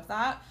get a lot of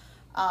that.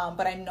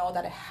 But I know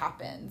that it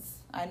happens.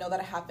 I know that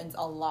it happens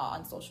a lot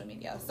on social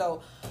media.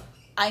 So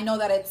I know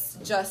that it's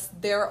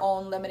just their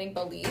own limiting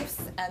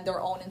beliefs and their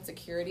own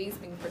insecurities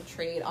being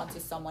portrayed onto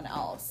someone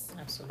else.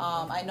 Absolutely.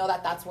 I know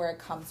that that's where it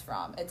comes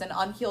from. It's an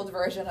unhealed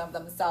version of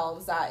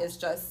themselves that is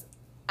just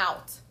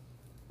out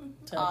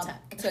to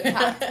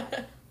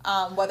attack,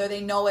 whether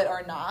they know it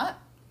or not.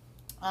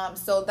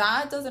 So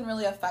that doesn't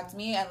really affect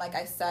me. And like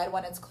I said,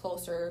 when it's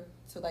closer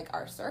to like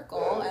our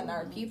circle and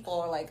our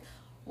people, like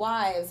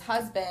wives,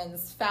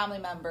 husbands, family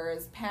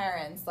members,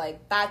 parents,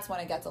 like that's when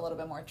it gets a little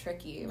bit more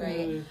tricky,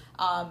 right?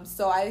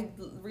 So I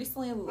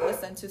recently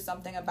listened to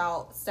something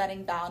about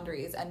setting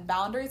boundaries, and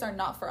boundaries are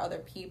not for other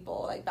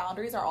people. Like,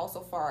 boundaries are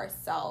also for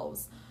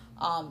ourselves.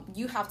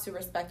 You have to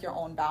respect your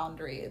own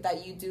boundary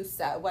that you do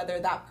set, whether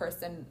that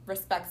person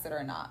respects it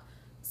or not.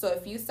 So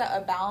if you set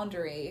a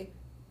boundary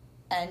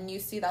and you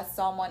see that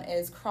someone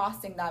is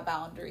crossing that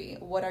boundary,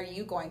 what are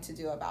you going to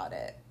do about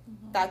it?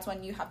 That's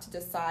when you have to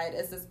decide,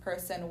 is this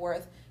person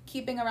worth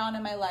keeping around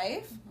in my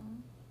life?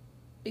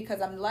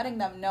 Because I'm letting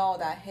them know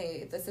that,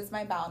 hey, this is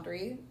my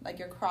boundary, like,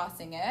 you're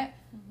crossing it.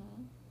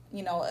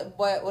 You know,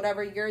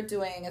 whatever you're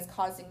doing is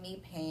causing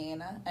me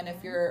pain. And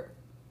if you're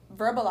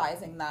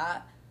verbalizing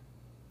that,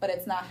 but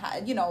it's not,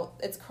 you know,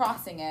 it's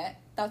crossing it,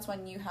 that's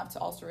when you have to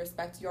also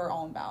respect your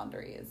own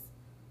boundaries.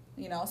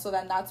 You know, so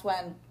then that's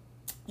when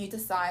you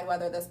decide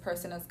whether this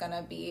person is going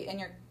to be in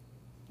your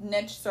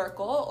niche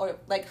circle, or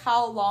like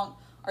how long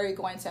are you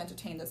going to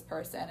entertain this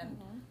person, and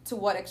to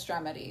what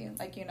extremity,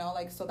 like, you know,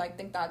 like, so I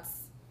think that's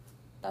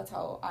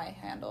how I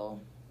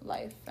handle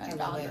life and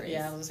boundaries.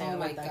 Yeah, I was saying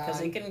about that, because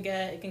it can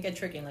get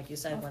tricky, like you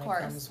said, Of when course.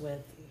 it comes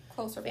with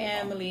Closer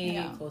family,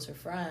 people. closer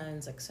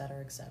friends, etc.,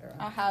 etc.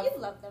 You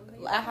love them.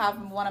 I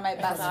have one of my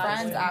best Exactly.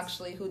 friends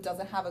actually who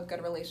doesn't have a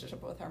good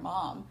relationship with her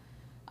mom.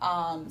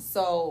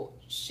 So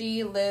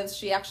she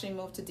actually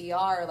moved to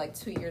DR like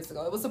 2 years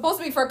ago. It was supposed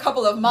to be for a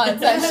couple of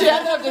months, and she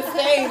ended up just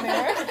staying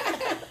there.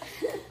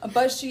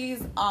 But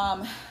she's,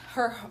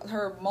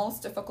 her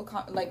most difficult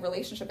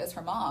relationship is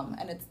her mom,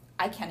 and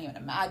I can't even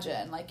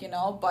imagine,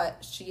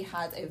 but she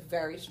has a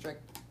very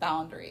strict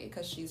boundary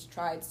because she's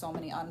tried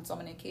on so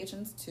many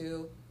occasions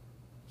to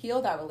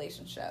heal that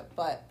relationship,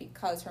 but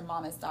because her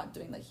mom is not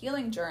doing the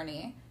healing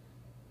journey,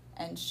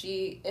 and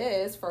she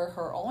is for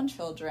her own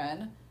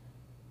children,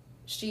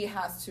 she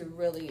has to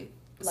really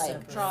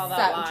draw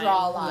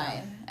a line.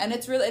 Yeah. And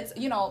it's really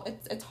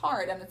it's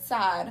hard and it's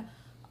sad,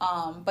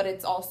 but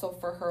it's also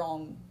for her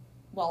own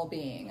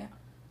well-being.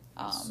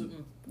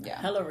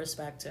 Hella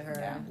respect to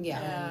her.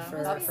 Yeah.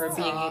 For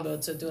being able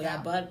to do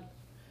that, but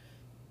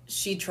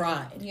she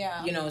tried.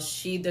 Yeah.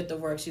 She did the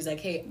work. She's like,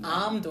 hey,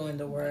 I'm doing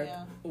the work.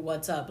 Yeah.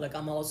 What's up?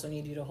 I'm also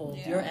need you to hold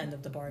your end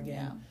of the bargain.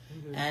 Yeah.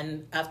 Mm-hmm.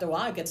 And after a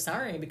while, it gets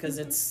tiring because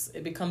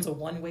it becomes a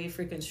one-way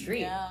freaking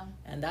street. Yeah.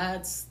 And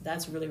that's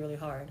really, really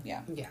hard.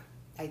 Yeah. Yeah.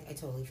 I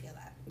totally feel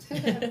that.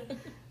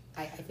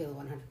 I feel it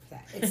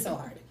 100%. It's so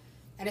hard.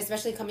 And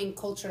especially coming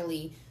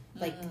culturally,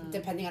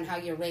 depending on how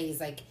you're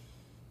raised,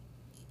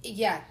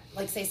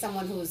 say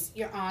someone who's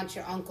your aunt,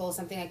 your uncle,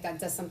 something like that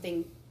does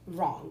something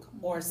wrong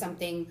or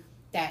something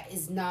that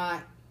is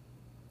not,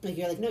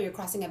 you're like, no, you're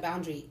crossing a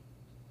boundary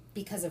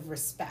because of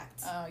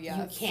respect. Oh,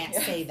 yeah. You can't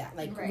say that.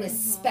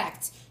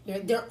 Respect.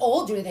 They're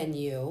older than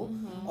you,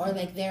 or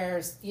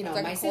there's,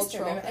 my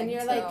sister, and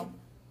you're like,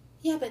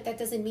 yeah, but that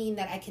doesn't mean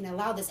that I can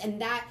allow this.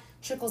 And that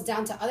trickles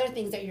down to other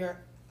things that you're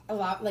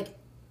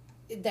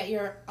that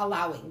you're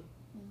allowing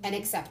and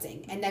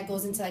accepting. And that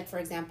goes into, for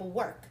example,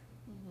 work.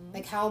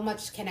 How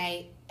much can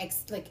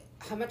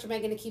how much am I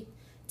going to keep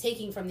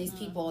taking from these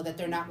people that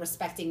they're not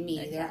respecting me?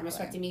 Exactly. They're not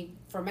respecting me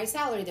for my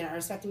salary. They're not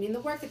respecting me in the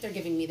work that they're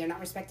giving me. They're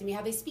not respecting me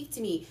how they speak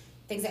to me.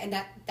 Things and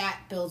that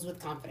builds with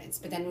confidence.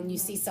 But then when you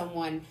see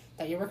someone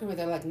that you're working with,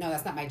 they're like, no,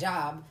 that's not my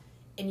job.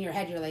 In your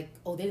head, you're like,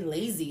 oh, they're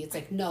lazy. It's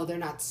like, no, they're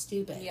not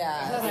stupid.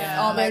 Yeah.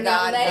 Oh my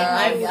God.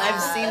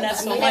 I've seen that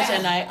so much,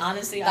 and I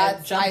honestly, I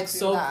jumped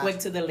so quick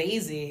to the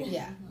lazy.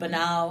 Yeah. But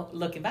now,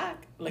 looking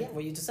back,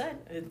 what you just said,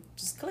 it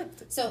just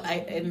clicked. So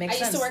it makes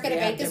sense. I used to work at a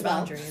bank as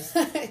well.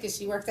 Because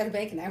she worked at a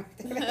bank and I worked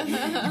at a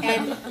bank.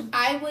 And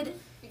I would...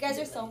 You guys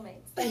are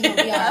soulmates. I know,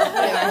 we are.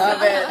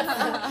 Love it.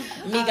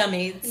 Miga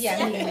mates. Yeah,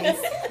 Miga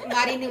mates.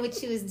 Mari knew what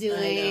she was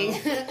doing.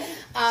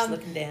 Just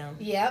looking down.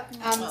 Yep.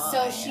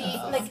 So she,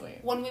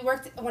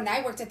 when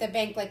I worked at the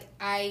bank,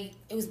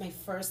 it was my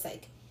first,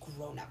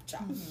 grown-up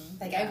job.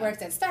 I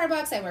worked at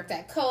Starbucks, I worked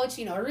at Coach,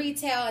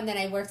 retail, and then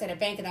I worked at a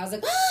bank, and I was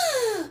like,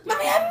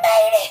 Mommy, I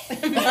made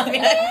it! Mommy,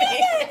 I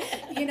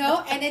made it!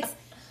 And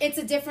it's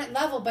a different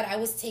level, but I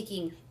was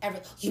taking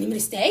you need me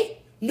to stay?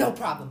 No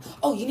problem.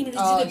 Oh, you need me to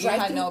do the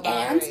drive-through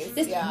and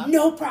this? Yeah.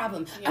 No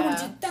problem. Yeah. I want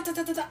to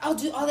do da. I'll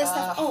do all this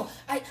stuff. Oh,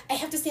 I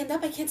have to stand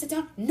up. I can't sit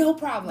down. No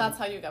problem. That's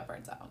how you got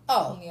burnt out.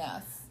 Oh,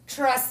 yes.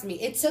 Trust me.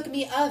 It took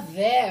me a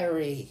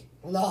very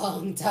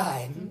long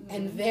time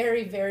and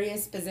very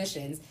various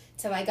positions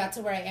till I got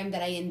to where I am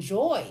that I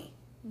enjoy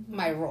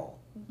my role.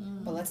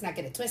 But let's not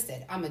get it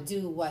twisted. I'm going to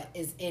do what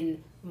is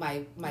in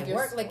my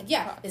work.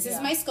 This is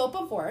my scope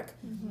of work.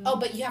 Oh,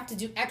 but you have to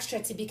do extra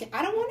to be...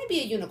 I don't want to be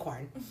a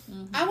unicorn.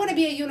 I want to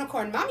be a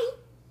unicorn mommy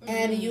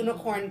and a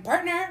unicorn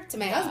partner to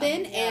my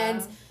husband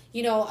and,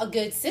 a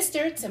good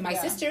sister to my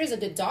sisters, a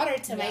good daughter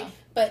to my...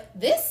 But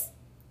this,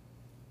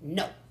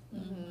 no.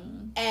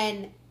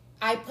 And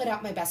I put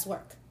out my best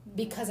work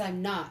because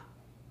I'm not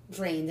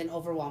drained and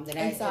overwhelmed. And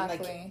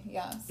exactly,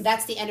 yes.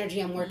 That's the energy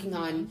I'm working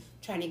on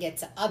trying to get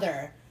to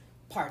other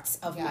parts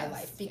of my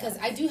life because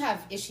I do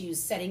have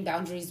issues setting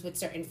boundaries with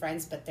certain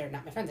friends, but they're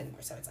not my friends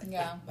anymore, so it's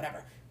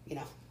whatever,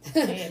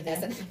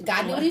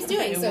 God knew what he was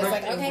doing, so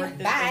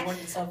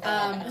it's okay,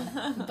 bye.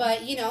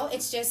 But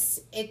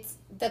it's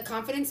the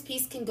confidence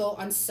piece can go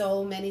on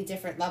so many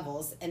different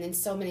levels and in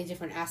so many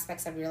different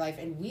aspects of your life,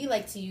 and we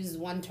like to use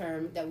one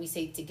term that we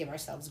say to give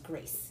ourselves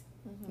grace.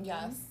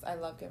 Yes, I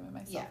love giving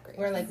myself grace.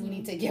 We're we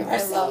need to give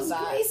ourselves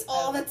grace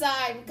all the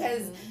time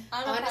because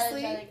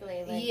honestly,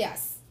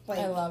 yes.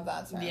 I love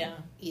that term.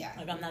 Yeah.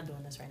 I'm not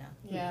doing this right now.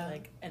 Yeah.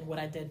 And what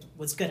I did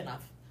was good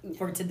enough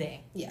for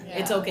today. Yeah.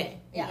 It's okay.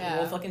 Yeah.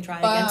 We'll fucking try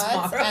again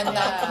tomorrow. And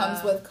that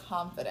comes with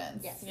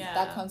confidence. Yes. Yeah.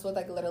 That comes with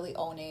literally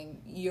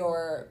owning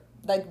your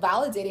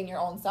validating your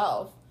own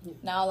self.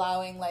 Not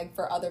allowing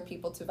for other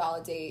people to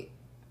validate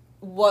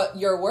what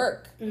your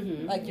work.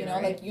 What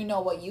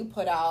you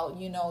put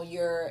out,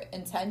 your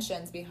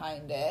intentions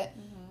behind it.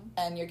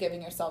 And you're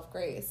giving yourself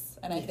grace.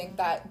 And I think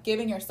that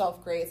giving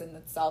yourself grace in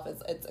itself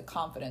it's a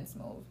confidence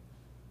move.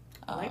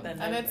 I like that.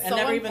 And it's so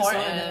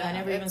important. I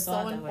never even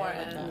saw it that way. It's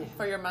so important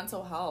for your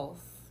mental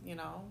health,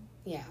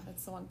 Yeah.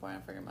 It's so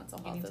important for your mental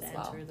health as well. You need to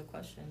answer the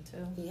question,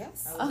 too.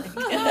 Yes. I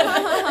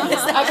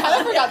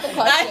kind of forgot the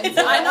question.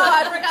 I know,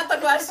 I forgot the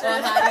question.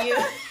 Well, how do you...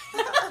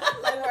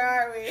 where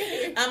are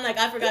we? I'm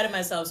I forgot it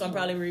myself, so I'm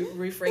probably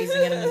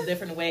rephrasing it in a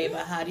different way.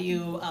 But how do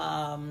you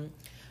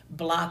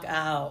block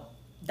out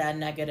that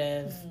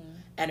negative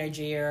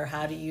energy, or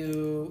how do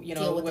you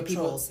deal with the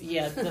people trolls?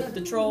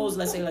 The trolls,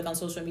 let's say on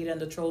social media,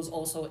 and the trolls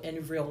also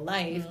in real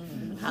life.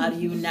 How do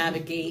you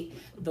navigate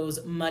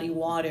those muddy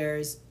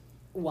waters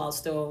while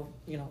still,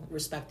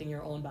 respecting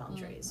your own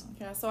boundaries.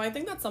 Yeah, so I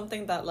think that's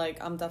something that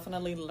like I'm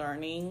definitely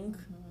learning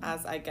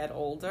as I get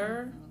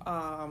older.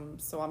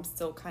 So I'm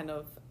still kind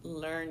of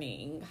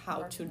learning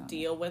how to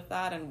deal with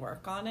that and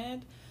work on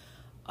it.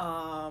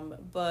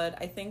 But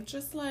I think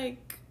just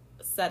like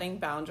setting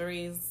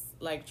boundaries,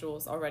 like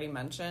Jules already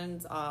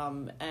mentioned,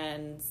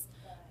 and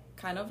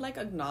kind of like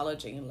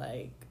acknowledging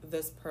like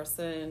this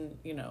person,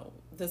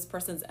 this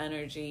person's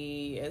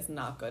energy is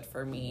not good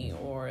for me,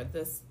 or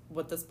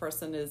what this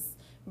person is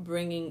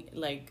bringing,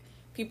 like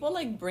people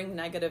like bring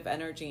negative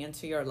energy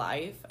into your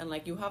life, and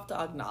like you have to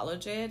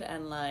acknowledge it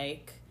and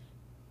like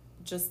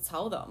just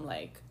tell them.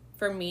 Like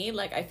for me,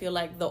 like I feel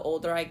like the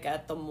older I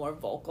get, the more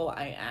vocal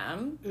I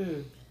am.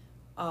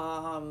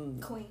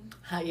 Queen.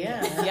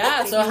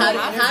 Yeah. So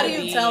how do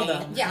you tell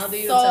them? Yeah. How do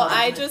you So tell them?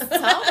 I just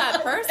tell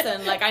that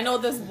person, like I know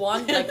there's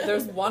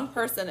one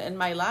person in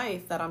my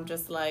life that I'm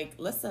just like,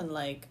 listen,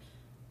 like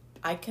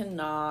I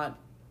cannot,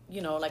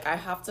 like I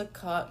have to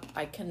cut.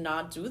 I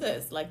cannot do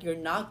this. Like you're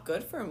not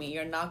good for me.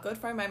 You're not good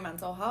for my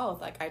mental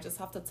health. Like I just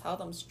have to tell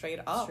them straight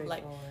up.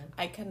 Like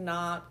I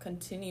cannot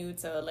continue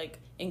to like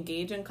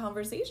engage in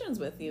conversations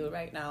with you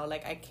right now.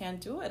 Like I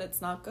can't do it.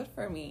 It's not good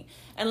for me.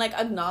 And like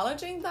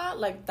acknowledging that,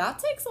 like that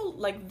takes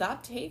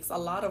a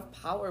lot of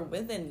power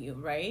within you,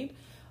 right?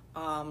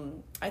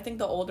 I think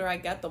the older I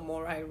get, the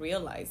more I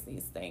realize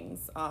these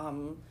things.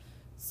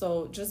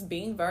 So just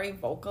being very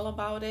vocal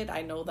about it.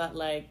 I know that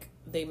like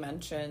they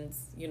mentioned,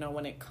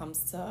 when it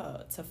comes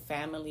to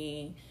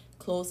family,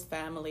 close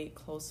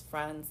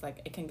friends,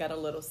 like it can get a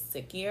little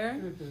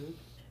stickier.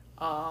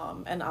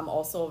 And I'm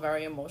also a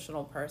very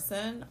emotional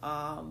person.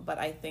 But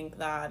I think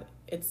that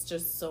it's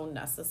just so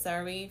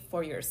necessary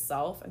for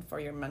yourself and for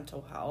your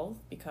mental health,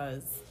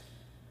 because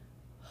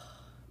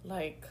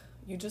like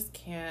you just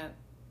can't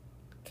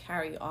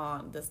carry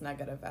on this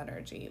negative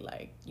energy.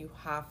 Like you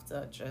have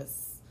to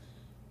just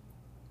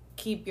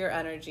keep your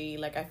energy.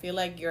 Like I feel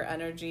like your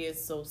energy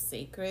is so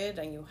sacred,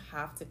 and you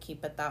have to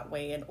keep it that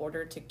way in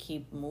order to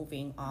keep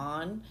moving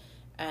on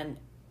and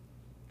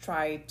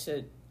try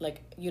to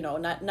like,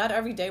 not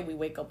every day we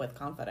wake up with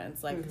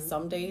confidence. Like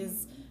some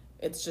days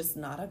it's just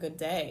not a good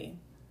day,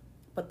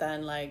 but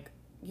then like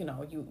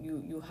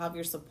you have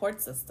your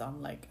support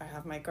system. Like I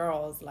have my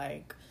girls,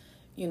 like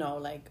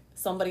like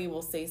somebody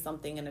will say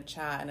something in a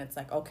chat and it's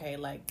like, okay,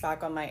 like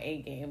back on my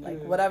A game,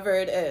 like whatever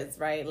it is,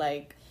 right?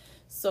 Like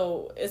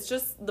so it's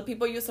just the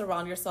people you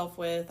surround yourself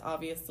with,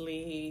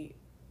 obviously,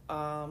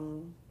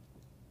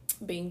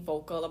 being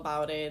vocal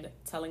about it,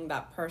 telling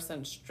that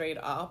person straight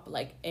up,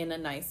 like in a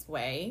nice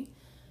way.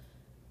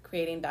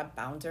 Creating that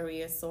boundary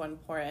is so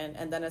important.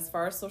 And then as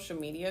far as social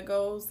media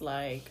goes,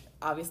 like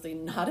obviously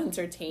not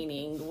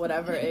entertaining,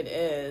 whatever it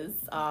is.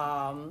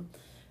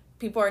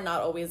 People are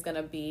not always going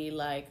to be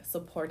like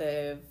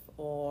supportive,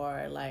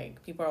 or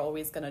like people are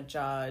always going to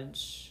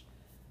judge.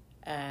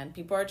 And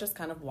people are just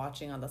kind of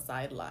watching on the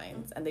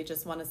sidelines, and they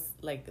just want to,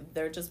 like,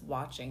 they're just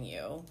watching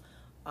you.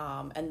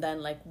 And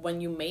then, like,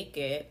 when you make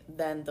it,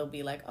 then they'll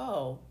be like,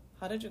 oh,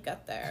 how did you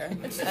get there?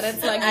 And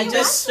it's like, I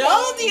just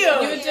showed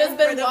you. You've just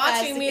been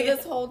watching me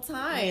this whole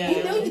time.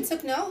 Yeah. You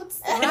took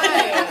notes.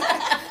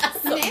 Right.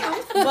 So,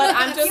 but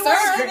I'm just You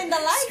were living the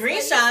life.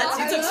 Screenshots.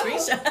 You took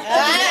screenshots.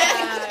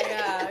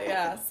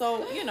 Yeah.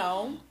 So,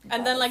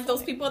 and then like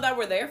those people that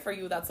were there for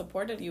you, that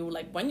supported you,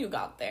 like when you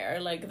got there,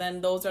 like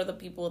then those are the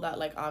people that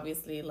like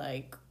obviously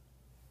like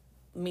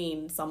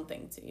mean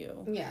something to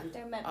you. Yeah.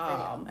 They're meant for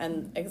you.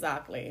 And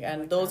exactly.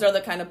 And those are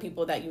the kind of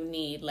people that you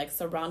need. Like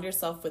surround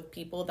yourself with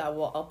people that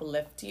will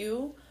uplift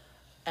you,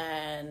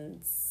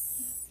 and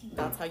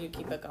that's how you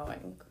keep it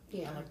going.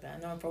 Yeah, I like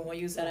that. No, from what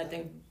you said, I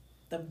think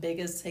the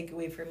biggest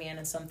takeaway for me, and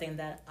it's something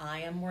that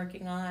I am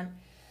working on,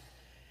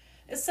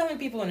 is telling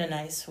people in a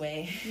nice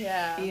way.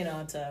 Yeah.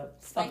 To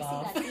fuck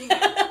off.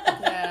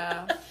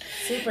 Yeah.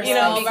 Super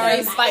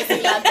very spicy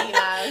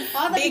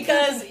Latinas.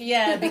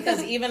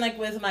 Because even like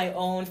with my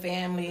own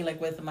family, like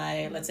with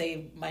my, let's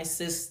say my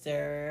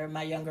sister,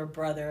 my younger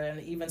brother,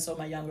 and even so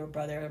my younger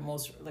brother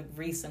most like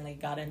recently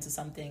got into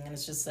something, and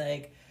it's just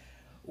like,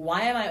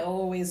 why am I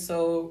always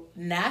so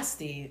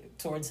nasty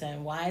towards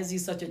him? Why is he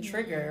such a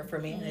trigger for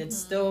me? And it's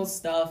still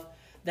stuff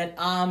that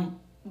I'm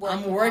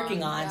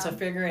working on to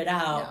figure it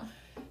out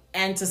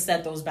and to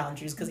set those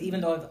boundaries. Because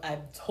even though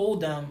I've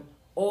told them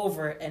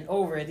over and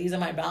over, these are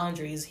my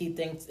boundaries, he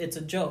thinks it's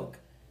a joke,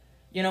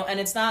 and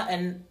it's not.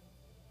 And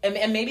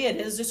maybe it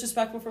is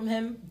disrespectful from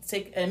him.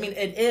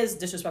 It is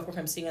disrespectful for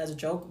him seeing it as a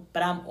joke,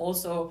 but I'm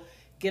also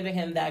giving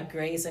him that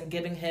grace and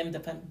giving him the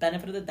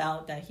benefit of the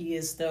doubt that he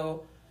is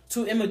still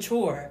too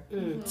immature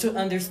to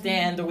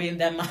understand the way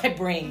that my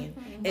brain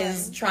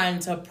is trying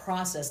to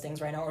process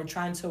things right now, or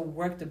trying to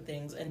work through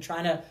things and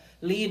trying to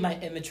leave my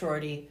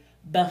immaturity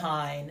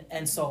behind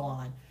and so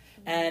on.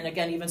 And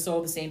again, even so,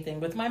 the same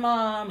thing with my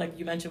mom, like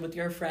you mentioned with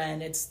your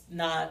friend, it's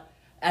not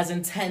as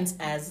intense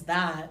as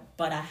that,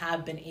 but I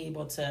have been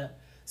able to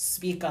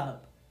speak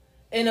up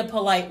in a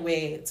polite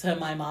way to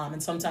my mom,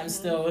 and sometimes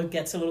still it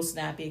gets a little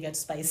snappy, it gets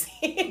spicy.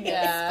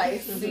 Yeah.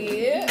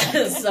 Spicy.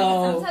 So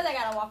sometimes I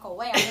gotta walk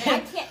away. I mean, I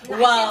can't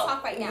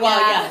talk right now. Well,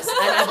 yes,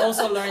 and I've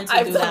also learned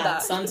to do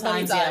that. Sometimes,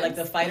 many yeah, times. like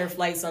the fight or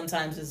flight.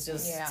 Sometimes it's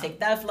just Yeah. take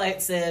that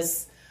flight,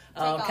 sis.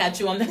 Take Catch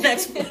you on the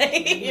next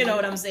plane. You know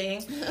what I'm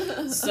saying?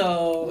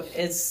 So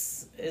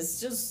it's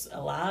just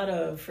a lot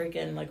of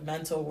freaking like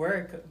mental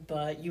work,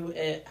 but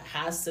it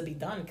has to be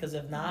done, because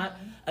if not,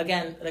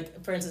 again,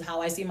 like for instance,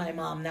 how I see my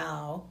mom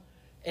now,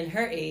 in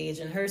her age,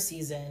 in her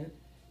season,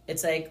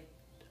 it's like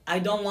I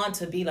don't want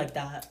to be like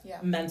that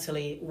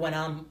mentally when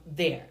I'm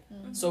there.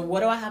 So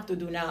what do I have to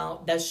do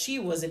now that she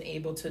wasn't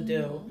able to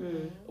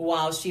do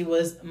while she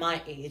was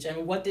my age?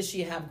 And what did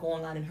she have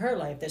going on in her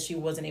life that she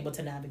wasn't able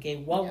to navigate?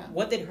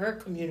 What did her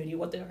community,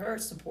 what did her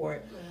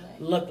support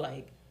look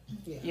like?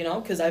 Yeah. You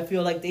know, because I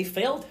feel like they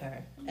failed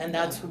her. And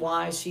that's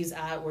why she's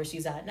at where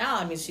she's at now.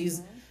 I mean,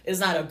 it's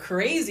not a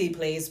crazy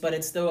place, but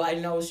it's still, I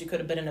know she could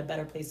have been in a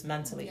better place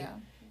mentally. Yeah.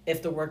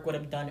 If the work would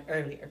have done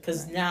earlier,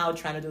 because now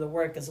trying to do the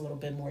work is a little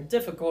bit more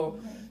difficult.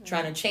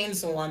 Trying to change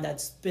someone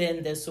that's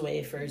been this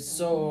way for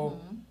so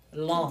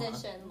long,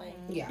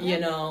 you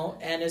know,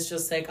 and it's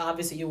just like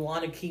obviously you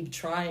want to keep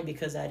trying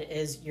because that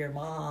is your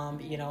mom,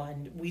 you know,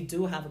 and we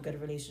do have a good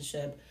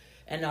relationship,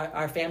 and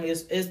our family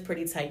is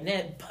pretty tight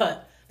knit,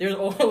 but there's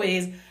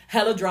always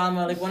hella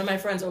drama. Like one of my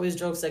friends always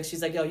jokes, like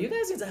she's like, "Yo, you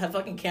guys need to have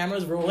fucking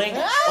cameras rolling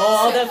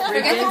all the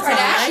freaking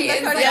time."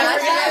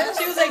 Yeah,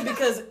 she was like,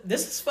 "Because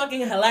this is fucking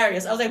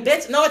hilarious." I was like,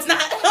 "Bitch, no, it's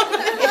not."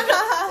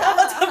 I'm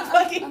about to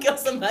fucking kill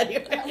somebody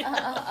right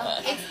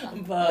now.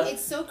 But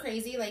it's so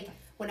crazy. Like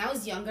when I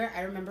was younger,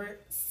 I remember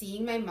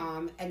seeing my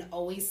mom and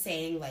always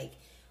saying like,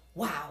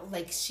 wow,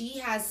 like she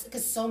has,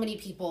 because so many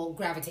people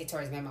gravitate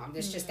towards my mom.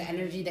 There's just the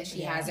energy that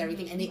she has,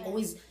 everything. And they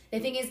always, the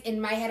thing is, in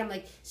my head, I'm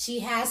like, she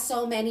has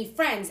so many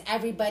friends.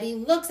 Everybody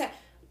looks at,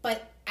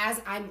 but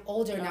as I'm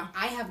older now,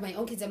 I have my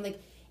own kids. I'm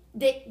like,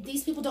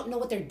 these people don't know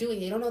what they're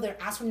doing. They don't know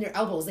their ass from their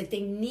elbows. Like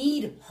they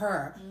need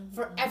her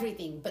for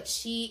everything. But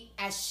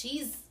as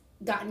she's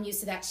gotten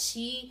used to that,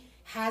 she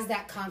has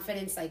that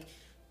confidence, like,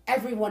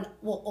 everyone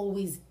will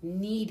always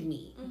need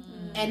me.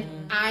 And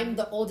I'm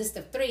the oldest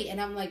of 3, and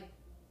I'm like,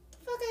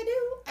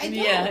 I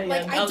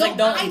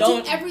don't. I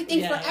do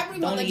everything for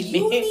everyone. Like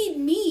you need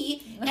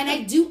me, and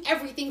I do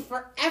everything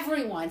for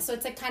everyone. So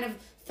it's like kind of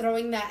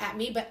throwing that at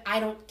me, but I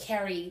don't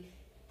carry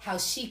how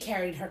she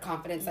carried her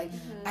confidence. Like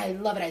I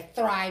love it, I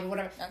thrive,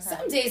 whatever. Okay.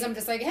 Some days I'm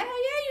just like, hell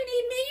yeah, you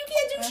need me. You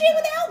can't do shit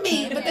without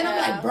me. But then I'm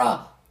like,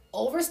 bruh,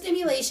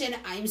 overstimulation.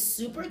 I'm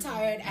super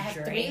tired. I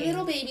have 3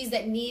 little babies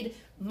that need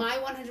my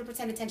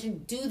 100%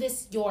 attention. Do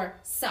this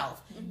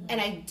yourself,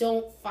 and I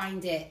don't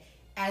find it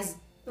as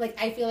like,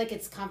 I feel like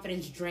it's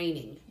confidence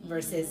draining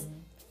versus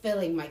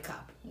filling my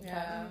cup.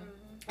 Yeah.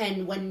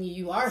 And when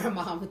you are a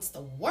mom, it's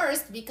the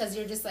worst because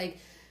you're just like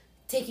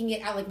taking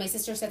it out. Like my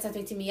sister said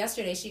something to me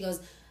yesterday. She goes,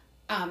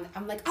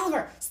 I'm like,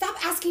 Oliver, stop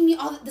asking me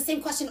all the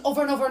same question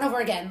over and over and over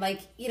again.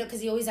 Like, you know,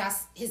 because he always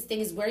asks, his thing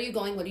is, where are you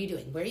going? What are you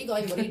doing? Where are you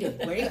going? What are you doing?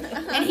 Where are you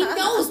going? And he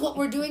knows what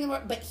we're doing,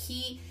 but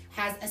he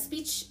has a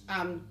speech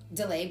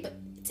delay. But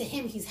to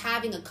him, he's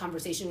having a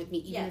conversation with me,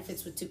 even if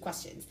it's with 2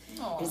 questions.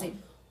 And he's like,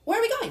 where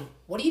are we going?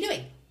 What are you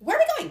doing? Where are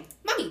we going?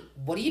 Mommy,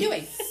 what are you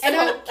doing? And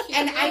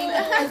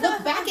I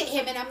look back at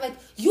him and I'm like,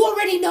 you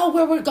already know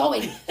where we're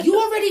going. You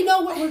already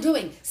know what we're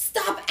doing.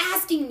 Stop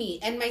asking me.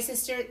 And my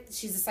sister,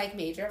 she's a psych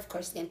major. Of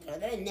course, she's going to throw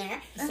that in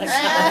there. She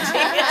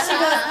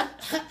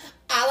goes,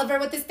 Oliver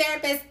with his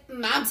therapist,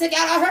 mom took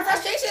out all her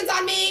frustrations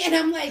on me. And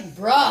I'm like,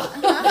 bro.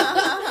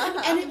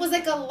 And it was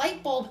like a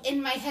light bulb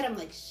in my head. I'm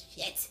like,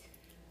 shit.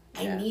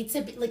 I need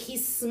to be, like,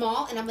 he's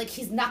small, and I'm like,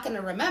 he's not going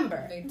to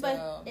remember. But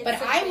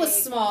I was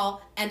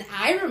small, and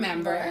I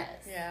remember.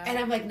 Yeah. And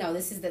I'm like, no,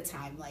 this is the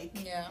time.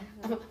 Like,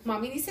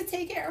 mommy needs to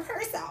take care of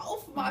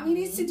herself. Mommy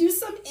needs to do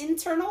some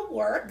internal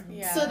work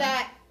so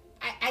that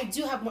I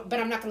do have more, but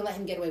I'm not going to let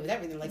him get away with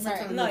everything. Like,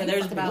 sometimes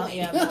there's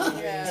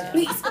balance.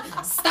 Please,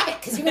 stop it,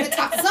 because you're going to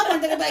talk to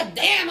someone, they're going to be like,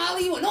 damn,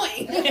 Ollie, you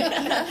annoying.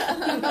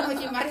 I'm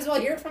like, you might as well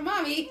hear it from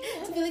mommy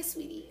to be like,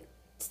 sweetie,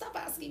 stop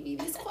asking me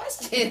these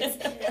questions.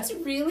 It's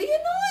really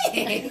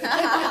annoying.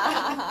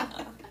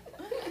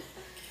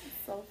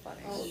 So funny.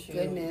 Oh,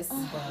 goodness.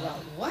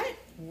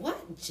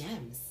 What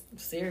gems?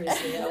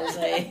 Seriously, I was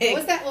like... What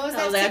was that?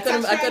 I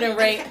was like, I couldn't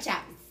rate... Uncut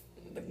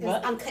gems.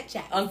 What? Uncut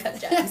gems. Uncut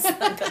gems.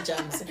 Uncut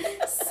gems.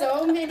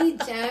 So many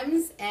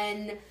gems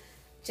and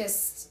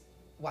just,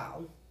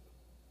 wow.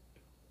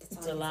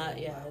 It's a lot,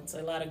 it's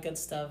a lot of good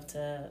stuff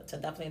to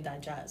definitely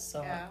digest.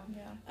 So I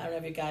don't know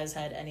if you guys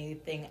had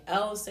anything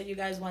else that you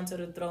guys wanted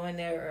to throw in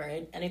there,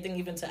 or anything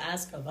even to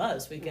ask of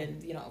us. We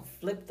can,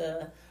 flip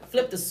the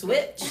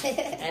switch.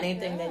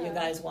 Anything that you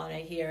guys want to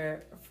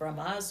hear from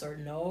us or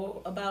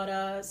know about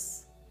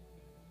us.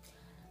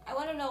 I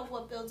want to know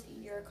what builds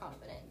your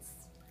confidence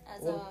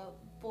as a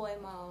boy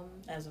mom.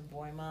 As a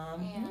boy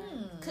mom. Yeah.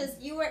 Because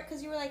you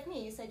were like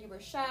me. You said you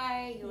were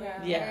shy. You were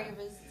very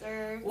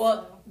reserved.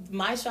 Well,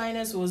 my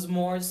shyness was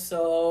more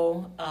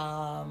so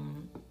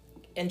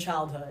in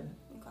childhood.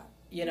 Okay.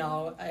 You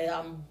know,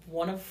 I'm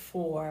one of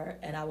 4,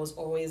 and I was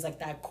always like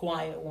that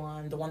quiet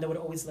one, the one that would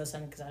always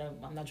listen, because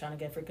I'm not trying to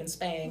get freaking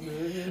spanked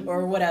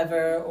or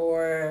whatever,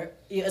 or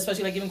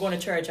especially like even going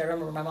to church. I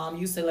remember my mom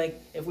used to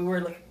like,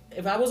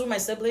 if I was with my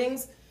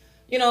siblings,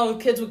 you know,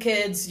 kids with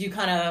kids, you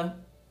kind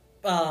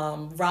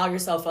of rile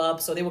yourself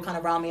up, so they would kind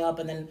of rile me up,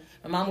 and then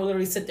my mom would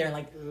literally sit there and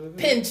like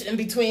pinch in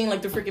between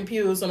like the freaking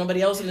pews, so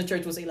nobody else in the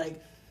church would say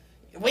like,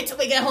 wait till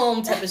we get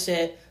home type of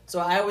shit. So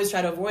I always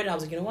try to avoid it. I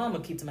was like, you know what, I'm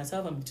gonna keep to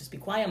myself, I'm gonna just be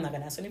quiet, I'm not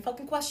gonna ask any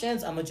fucking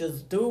questions, I'm gonna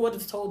just do what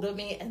is told of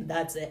me, and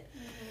that's it.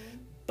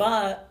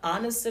 But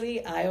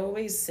honestly, I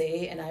always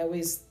say, and I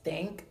always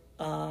thank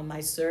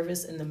my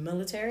service in the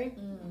military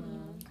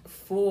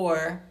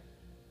for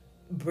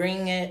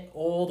bringing it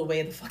all the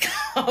way the fuck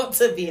out,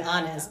 to be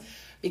honest.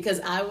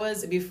 Because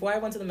before I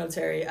went to the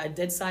military, I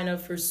did sign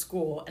up for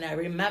school. And I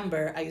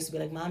remember I used to be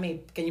like,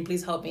 Mommy, can you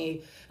please help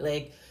me,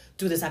 like,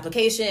 do this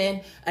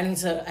application? I need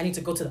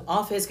to go to the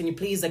office. Can you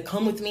please, like,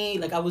 come with me?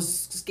 Like, I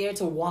was scared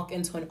to walk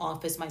into an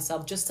office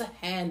myself just to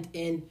hand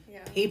in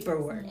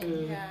paperwork.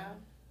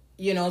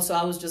 You know, so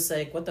I was just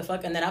like, what the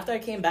fuck? And then after I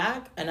came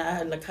back and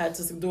I like had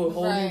to do a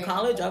whole new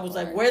college, I was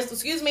like,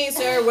 excuse me,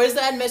 sir, where's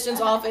the admissions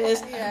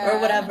office or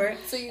whatever?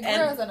 So you grew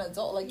as an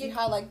adult, like you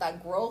had like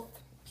that growth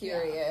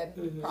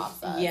period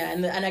process. Yeah,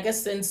 and I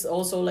guess since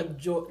also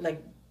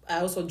I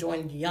also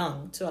joined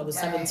young too. I was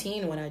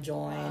 17 when I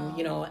joined,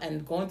 you know,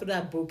 and going through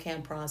that boot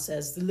camp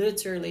process,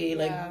 literally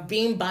like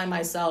being by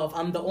myself.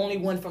 I'm the only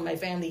one from my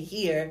family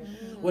here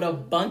with a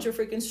bunch of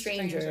freaking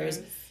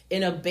strangers.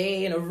 In a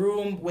bay, in a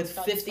room with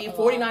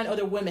 49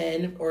 other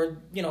women or,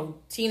 you know,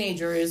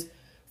 teenagers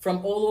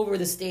from all over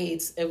the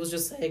States. It was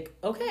just like,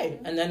 okay.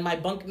 And then my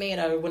bunkmate,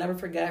 I will never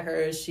forget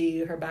her.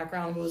 Her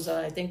background was,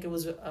 I think it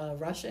was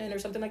Russian or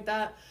something like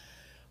that.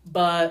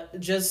 But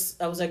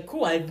I was like,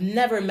 cool. I've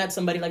never met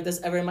somebody like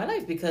this ever in my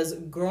life, because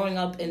growing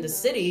up in the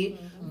city,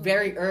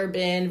 very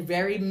urban,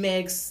 very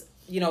mixed,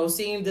 you know,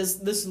 seeing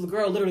this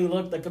girl literally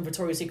looked like a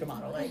Victoria's Secret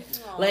model.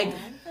 Like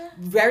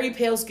very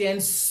pale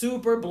skin,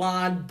 super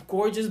blonde,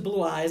 gorgeous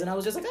blue eyes. And I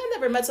was just like, I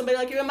never met somebody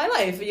like you in my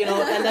life, you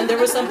know. And then there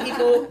were some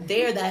people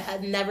there that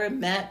had never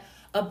met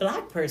a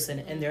black person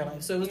in their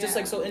life. So it was just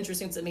like so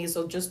interesting to me.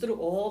 So just through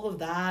all of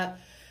that,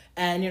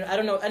 and, you know, I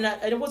don't know, and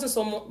it wasn't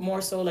so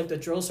more so like the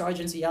drill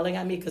sergeants yelling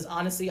at me, because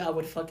honestly, I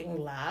would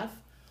fucking laugh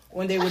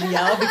when they would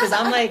yell, because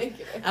I'm like,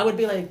 I would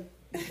be like,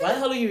 why the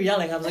hell are you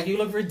yelling? I was like, you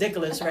look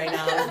ridiculous right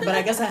now. But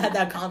I guess I had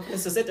that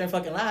confidence to sit there and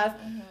fucking laugh,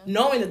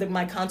 knowing that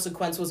my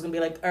consequence was going to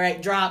be like, all right,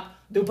 drop,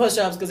 do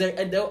push-ups. Because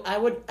I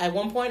would, at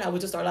one point, I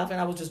would just start laughing.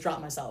 I would just drop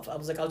myself. I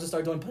was like, I'll just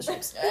start doing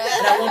push-ups.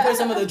 And at one point,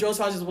 some of the drill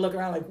sergeants would look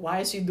around like,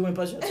 why is she doing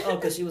push-ups? Oh,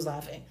 because she was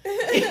laughing.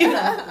 You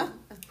know?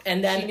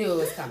 And then she knew it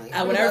was coming.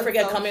 I would never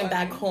forget coming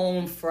back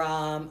home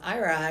from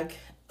Iraq.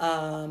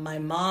 My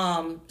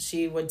mom,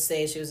 she would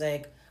say, she was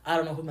like, I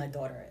don't know who my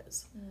daughter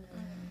is.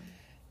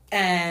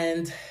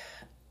 And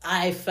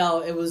I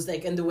felt it was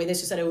like, and the way that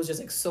she said it was just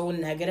like so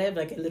negative,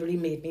 like it literally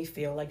made me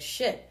feel like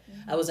shit.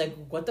 I was like,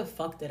 what the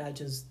fuck did I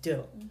just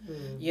do?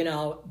 You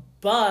know,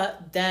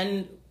 but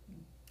then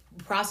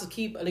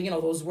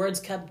those words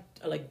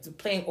kept like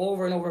playing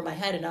over and over in my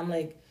head, and I'm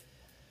like,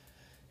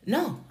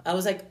 no. I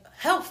was like,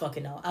 hell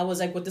fucking no. I was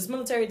like, what this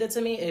military did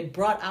to me, it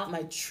brought out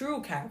my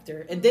true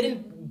character. It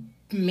didn't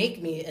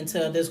make me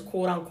into this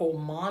quote unquote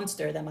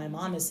monster that my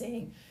mom is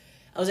saying.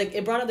 I was like,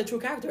 it brought out the true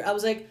character. I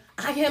was like,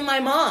 I am my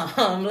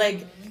mom.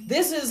 Like,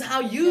 this is how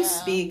you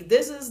speak.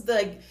 This is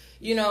like,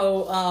 you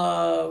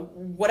know,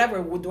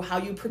 whatever, how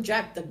you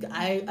project.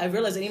 I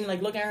realized that even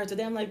like looking at her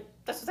today, I'm like,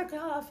 that's like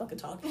how I fucking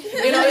talk.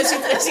 You know, and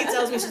she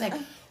tells me, she's like,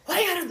 why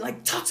you gotta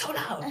like talk so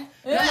loud? And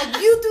I'm like,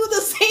 you do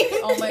the same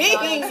thing.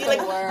 God,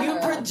 like you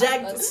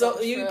project,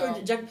 you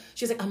project.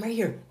 She's like, I'm right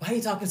here. Why are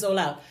you talking so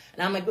loud?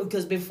 And I'm like,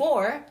 because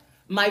before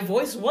my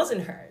voice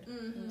wasn't heard.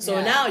 So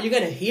now you're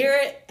gonna hear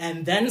it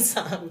and then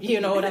some.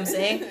 You know what I'm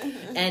saying?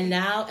 And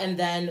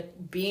then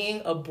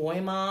being a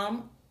boy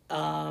mom,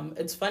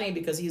 it's funny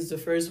because he's the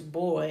first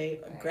boy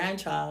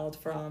grandchild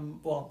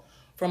from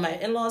my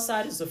in-law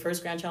side, is the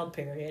first grandchild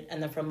period,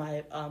 and then from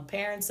my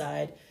parents'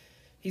 side,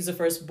 he's the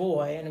first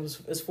boy, and it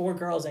was 4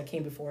 girls that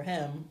came before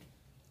him.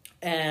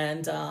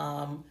 And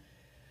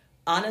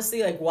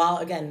honestly, like,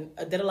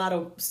 I did a lot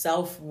of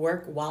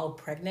self-work while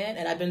pregnant,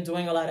 and I've been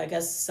doing a lot, I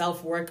guess,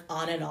 self-work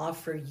on and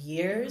off for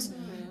years.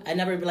 I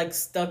never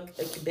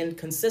been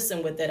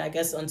consistent with it, I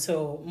guess,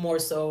 until more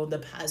so the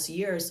past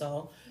year or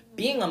so,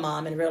 being a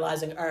mom and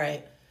realizing, all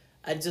right,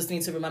 I just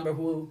need to remember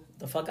who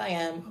the fuck I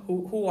am.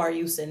 Who are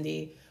you,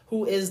 Cindy?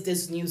 Who is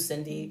this new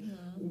Cindy?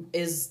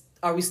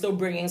 Are we still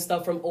bringing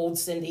stuff from old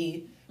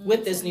Cindy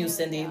with this new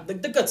Cindy? The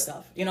good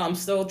stuff. You know, I'm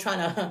still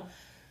trying to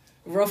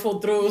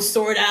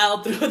sort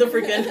out through the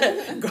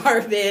freaking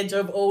garbage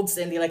of old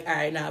Cindy. Like, all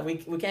right,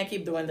 we can't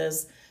keep doing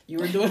this. You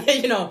were doing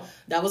it, you know,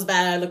 that was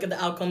bad. Look at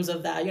the outcomes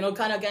of that. You know,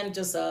 kind of, again,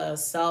 just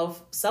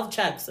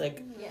self-checks.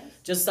 Like,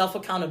 just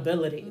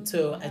self-accountability,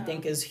 too, I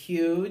think is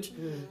huge.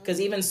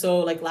 Because even so,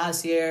 like,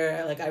 last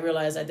year, like, I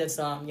realized I did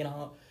some, you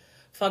know,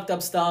 fucked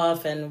up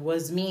stuff and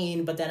was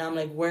mean, but then I'm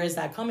like, where is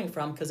that coming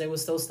from? Because it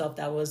was still stuff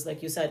that was,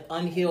 like you said,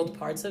 unhealed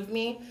parts of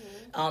me,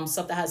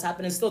 stuff that has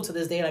happened, and still to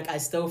this day, like I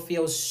still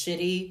feel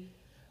shitty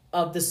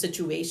of the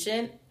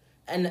situation,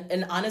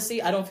 and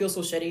honestly, I don't feel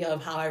so shitty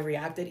of how I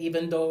reacted,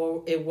 even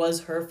though it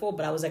was hurtful.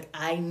 But I was like,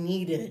 I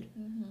needed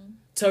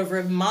to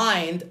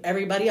remind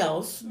everybody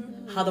else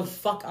how the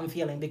fuck I'm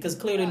feeling, because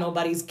clearly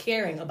nobody's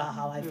caring about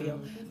how I feel,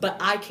 but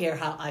I care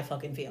how I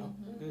fucking feel.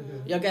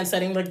 You're again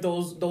setting like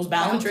those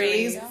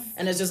boundaries,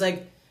 and it's just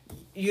like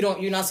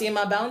you're not seeing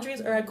my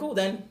boundaries. All right, cool,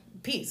 then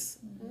peace.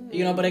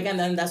 You know, but again,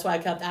 then that's why I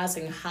kept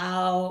asking,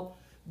 how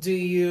do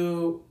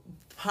you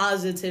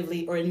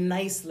positively or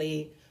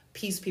nicely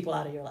piece people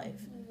out of your life?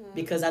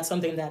 Because that's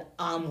something that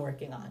I'm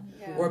working on.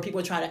 Yeah. Or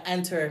people try to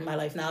enter my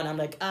life now, and I'm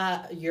like,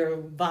 your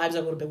vibes are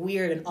a little bit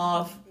weird and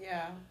off.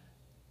 Yeah.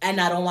 And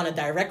I don't want to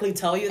directly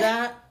tell you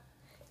that.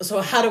 So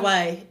how do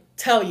I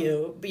tell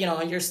you, you know,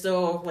 and you're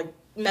still like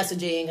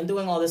messaging and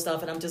doing all this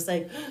stuff, and I'm just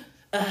like,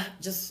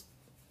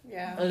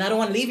 and I don't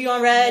want to leave you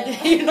on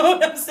red. You know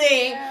what I'm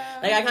saying? Yeah.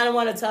 Like, I kind of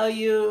want to tell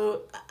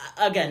you,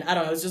 again, I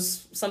don't know, it's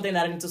just something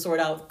that I need to sort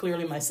out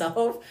clearly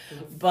myself.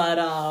 But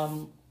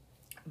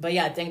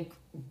yeah, I think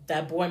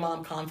that boy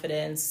mom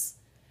confidence,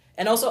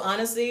 and also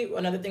honestly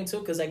another thing too,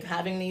 because like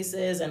having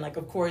nieces and like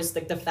of course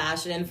like the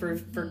fashion for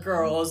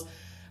girls,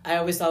 I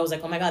always thought, I was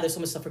like, oh my god, there's so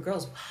much stuff for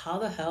girls, how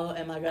the hell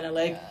am I gonna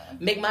like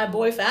make my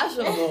boy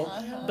fashionable?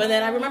 But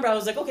then I remember I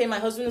was like, okay, my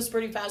husband is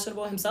pretty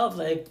fashionable himself,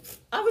 like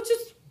I would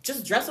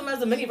just dress him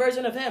as a mini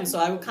version of him. So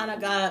I kind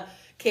of got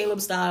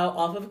Caleb style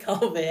off of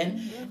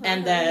Kelvin,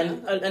 and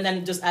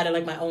then just added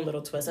like my own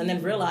little twist, and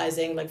then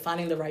realizing like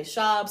finding the right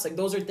shops, like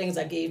those are things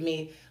that gave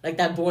me like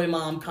that boy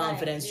mom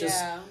confidence,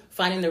 just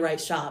finding the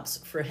right shops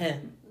for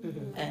him.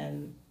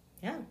 And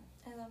I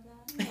love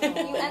that.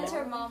 You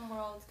enter mom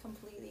world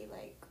completely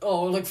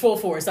like full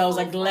force. I was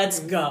like, let's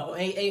go.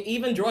 And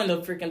even during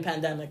the freaking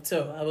pandemic too,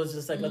 I was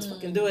just like, let's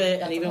fucking do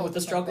it. And even with the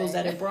struggles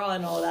that it brought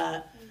and all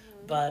that,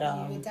 but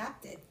you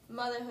adapted.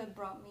 Motherhood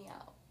brought me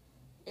out.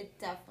 It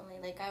definitely,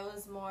 like, I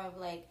was more of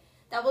like,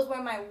 that was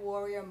where my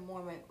warrior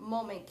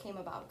moment came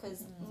about,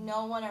 because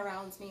no one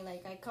around me,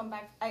 like,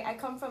 I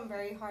come from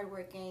very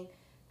hardworking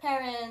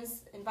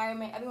parents,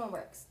 environment, everyone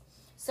works.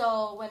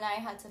 So when I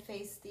had to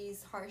face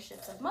these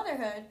hardships of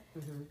motherhood,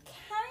 kind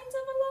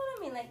of alone. I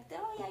mean, like,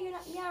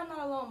 I'm not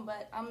alone,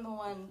 but I'm the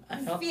one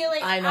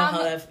feeling. I know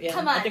how that. Yeah,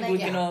 come on, I think we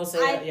can all say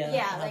that.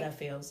 How like, that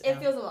feels. It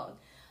feels alone.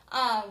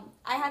 I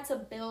had to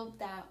build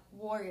that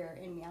warrior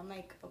in me. I'm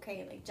like,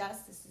 okay, like, Jess,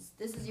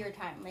 this is your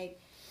time.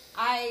 Like,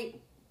 I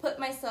put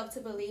myself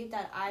to believe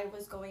that I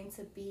was going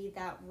to be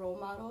that role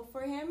model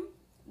for him,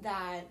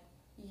 that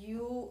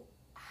you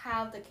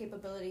have the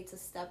capability to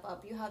step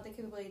up, you have the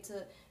capability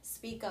to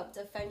speak up,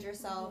 defend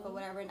yourself or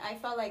whatever. And I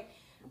felt like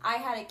I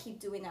had to keep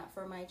doing that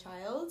for my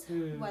child,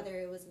 whether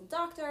it was in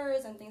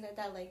doctors and things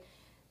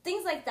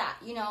like that,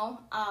 you know.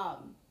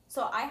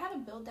 So I had to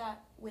build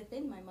that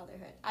within my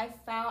motherhood. I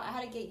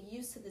had to get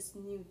used to this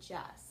new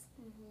Jess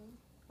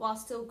while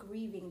still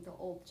grieving the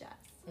old Jess.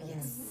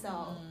 Yes.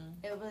 So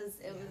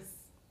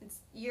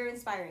you're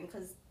inspiring,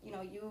 because you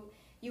know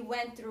you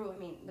went through. I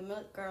mean,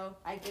 the girl,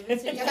 I give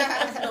it to you.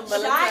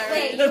 Shy,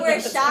 wait, you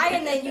were shy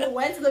and then you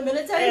went to the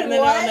military. And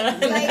what? Then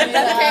came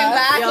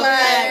back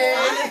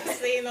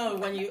honestly, no.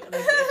 When you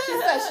like,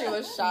 she said she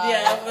was shy.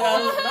 Yeah, but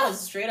I was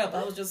straight up.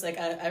 I was just like,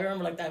 I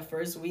remember like that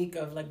first week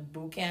of like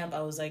boot camp.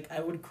 I was like, I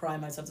would cry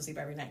myself to sleep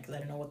every night because I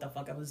didn't know what the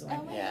fuck I was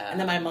doing. And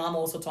then my mom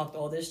also talked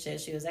all this shit.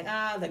 She was like,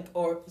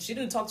 or she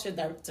didn't talk shit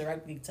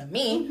directly to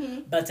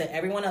me, but to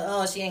everyone else.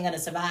 Oh, she ain't gonna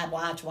survive.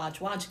 Watch.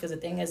 Because the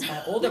thing is,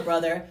 my older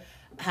brother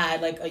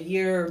had like a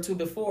year or two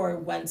before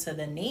went to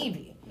the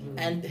Navy,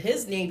 and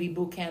his Navy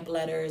boot camp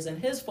letters and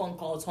his phone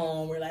calls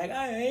home were like,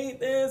 I hate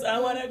this, I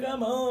want to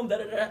come home, da,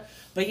 da, da.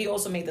 But he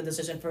also made the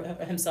decision for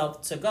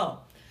himself to go.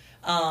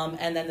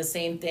 And then the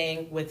same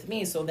thing with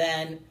me. So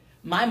then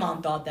my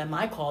mom thought that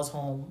my calls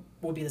home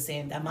would be the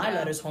same, that my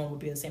letters home would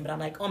be the same. But I'm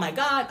like, oh my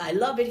God, I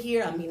love it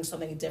here. I'm meeting so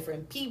many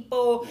different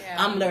people.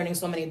 I'm learning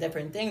so many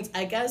different things.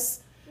 I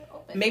guess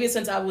maybe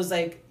since I was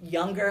like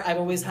younger, I've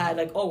always had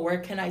like, oh, where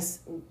can I,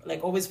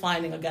 like, always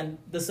finding again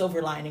the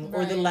silver lining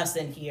or the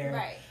lesson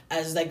here,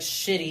 as like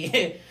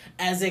shitty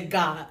as it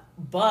got.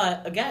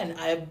 But again,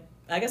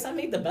 I guess I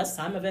made the best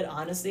time of it,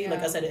 honestly.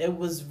 Like I said, it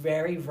was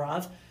very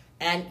rough,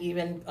 and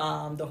even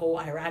the whole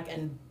Iraq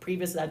and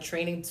previous to that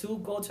training to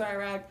go to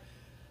Iraq,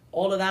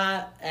 all of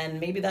that. And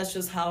maybe that's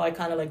just how I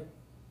kind of like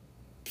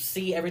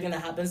see everything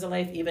that happens in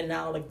life. Even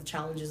now, like the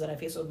challenges that I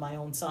face with my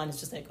own son, it's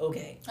just like,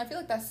 okay, I feel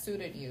like that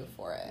suited you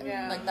for it.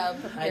 Like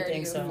that prepared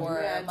you for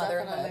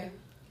motherhood. Definitely.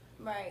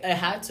 Right. It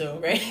had to,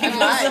 right? And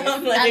life. So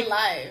and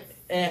life.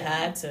 It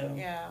had to.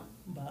 Yeah.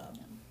 But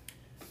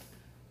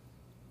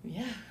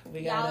yeah,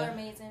 We Y'all gotta. are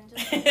amazing.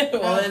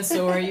 Well, and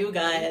so are you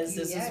guys.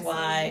 This Yes, is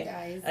why, you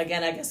guys.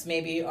 again, I guess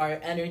maybe our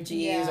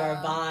energies, our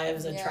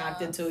vibes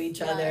attracted to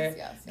each other.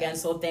 Again,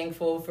 so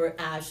thankful for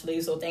Ashley.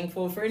 So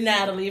thankful for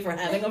Natalie for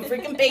having a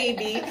freaking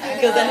baby.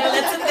 Because then it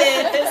led to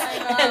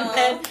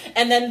this.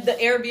 And then the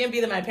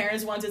Airbnb that my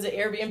parents wanted to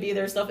Airbnb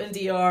their stuff in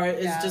DR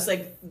is just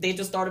like, they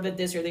just thought of it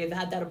this year. They've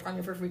had that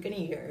apartment for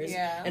freaking years.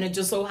 Yeah. And it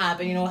just so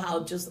happened, you know,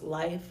 how just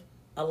life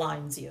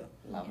aligns you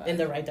in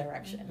the right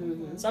direction.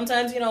 Mm-hmm.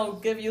 Sometimes, you know,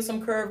 give you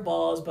some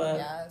curveballs, but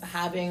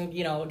having,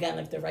 you know, again,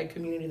 like the right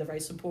community, the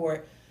right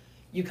support,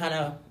 you kind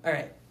of, all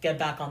right, get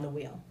back on the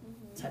wheel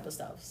type of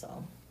stuff.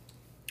 So.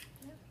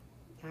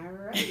 All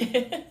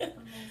right.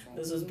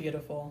 This was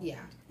beautiful. Yeah.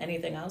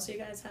 Anything else you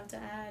guys have to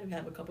add? We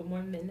have a couple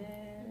more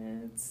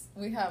minutes.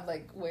 We have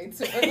like way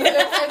too.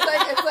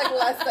 It's like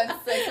less than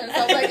 6 or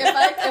so. Like if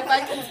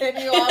I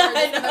continue on,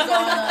 we're just gonna go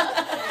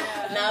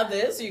on. Now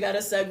this, you got to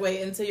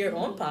segue into your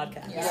own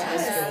podcast.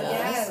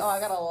 Yes. Oh, I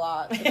got a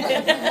lot.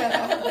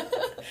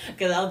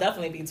 Because I'll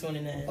definitely be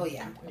tuning in. Oh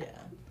yeah. Yeah.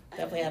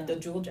 Definitely have the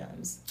jewel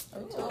gems.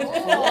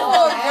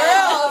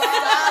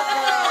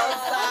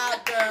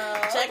 Stop,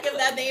 girl. Check if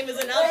that name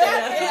isn't out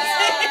there.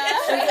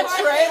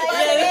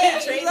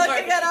 Trademark.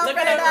 Look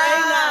at it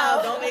right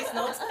now. Don't waste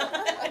no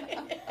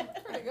time.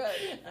 Pretty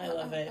good. I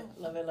love it.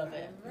 Love it. Love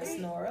it. Miss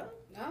Nora?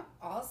 No,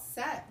 all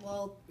set.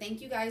 Well,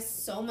 thank you guys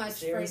so much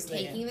Seriously.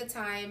 for taking the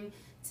time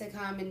to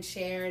come and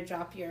share,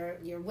 drop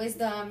your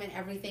wisdom and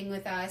everything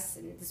with us.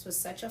 And this was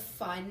such a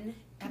fun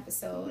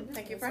episode.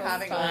 Thank you for So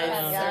having fun.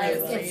 us. Yes,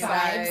 Good thank you vibes.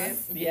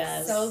 guys.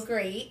 Yes. So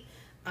great.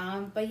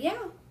 But yeah,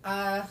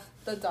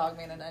 The dog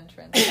made an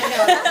entrance.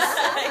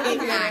 I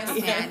know. Max,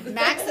 man.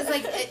 Max is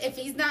like, if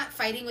he's not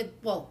fighting with,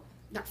 well,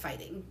 not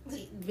fighting.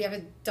 We have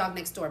a dog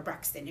next door,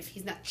 Braxton. If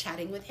he's not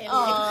chatting with him,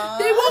 like,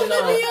 they won't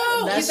let me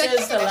out. That's He's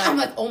just like, hilarious. I'm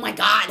like, oh my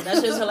God.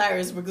 That's just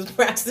hilarious because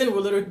Braxton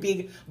will literally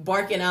be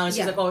barking out, and she's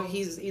Yeah. like, "Oh,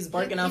 he's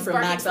barking out He's for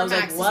barking Max." for I was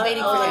Max. like, He's "What?"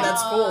 waiting I was for like, him.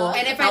 "That's cool."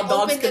 And if How I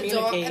dogs open the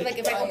door, communicate. and like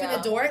if I open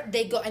the door,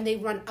 they go and they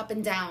run up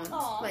and down,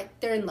 like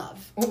they're in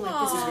love. I'm like,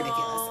 this is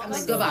ridiculous. I'm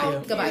like,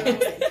 Aww. goodbye,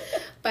 Braxton.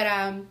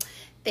 But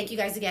thank you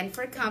guys again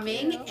for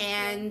coming,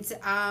 and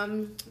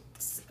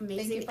it's amazing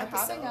Thank you for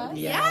episode. having us.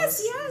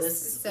 Yes.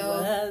 This So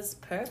was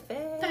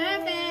perfect.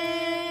 perfect.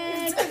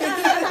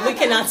 We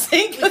cannot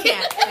sing. We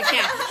can't.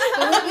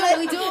 But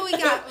we do what we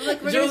got.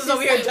 Like, we're Jules is gonna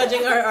over here just-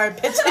 judging our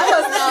pitch. I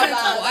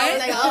was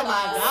like, oh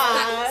my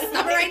God.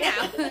 Stop it right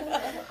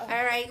now.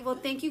 All right. Well,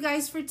 thank you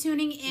guys for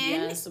tuning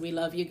in. Yes, we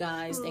love you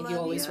guys. Thank you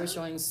Love always ya. for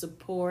showing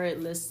support,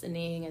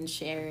 listening, and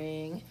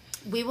sharing.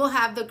 We will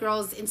have the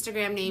girls'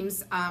 Instagram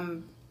names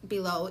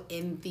below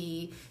in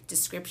the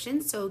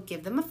description, so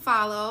give them a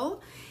follow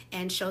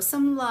and show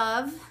some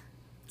love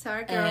to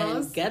our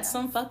girls. And get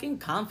some fucking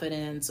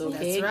confidence,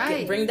 okay? That's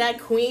right. Bring that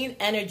queen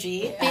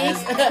energy. Big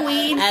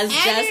queen as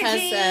Jess has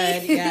energy.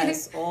 said.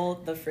 Yes, all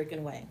the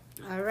freaking way.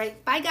 All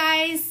right. Bye,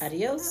 guys.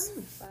 Adios.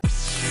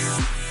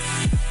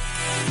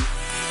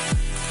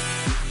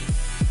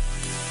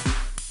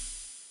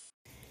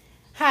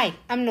 Hi,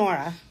 I'm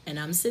Nora. And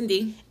I'm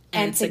Cindy.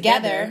 And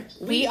together,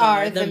 we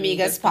are the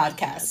Migas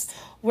Podcast.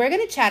 We're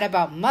going to chat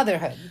about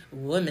motherhood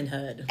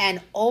Womanhood.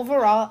 and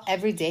overall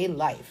everyday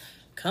life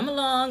Come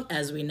along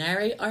as we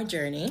narrate our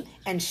journey,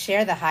 and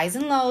share the highs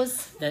and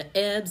lows the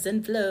ebbs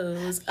and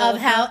flows of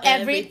how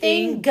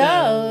everything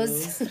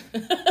goes.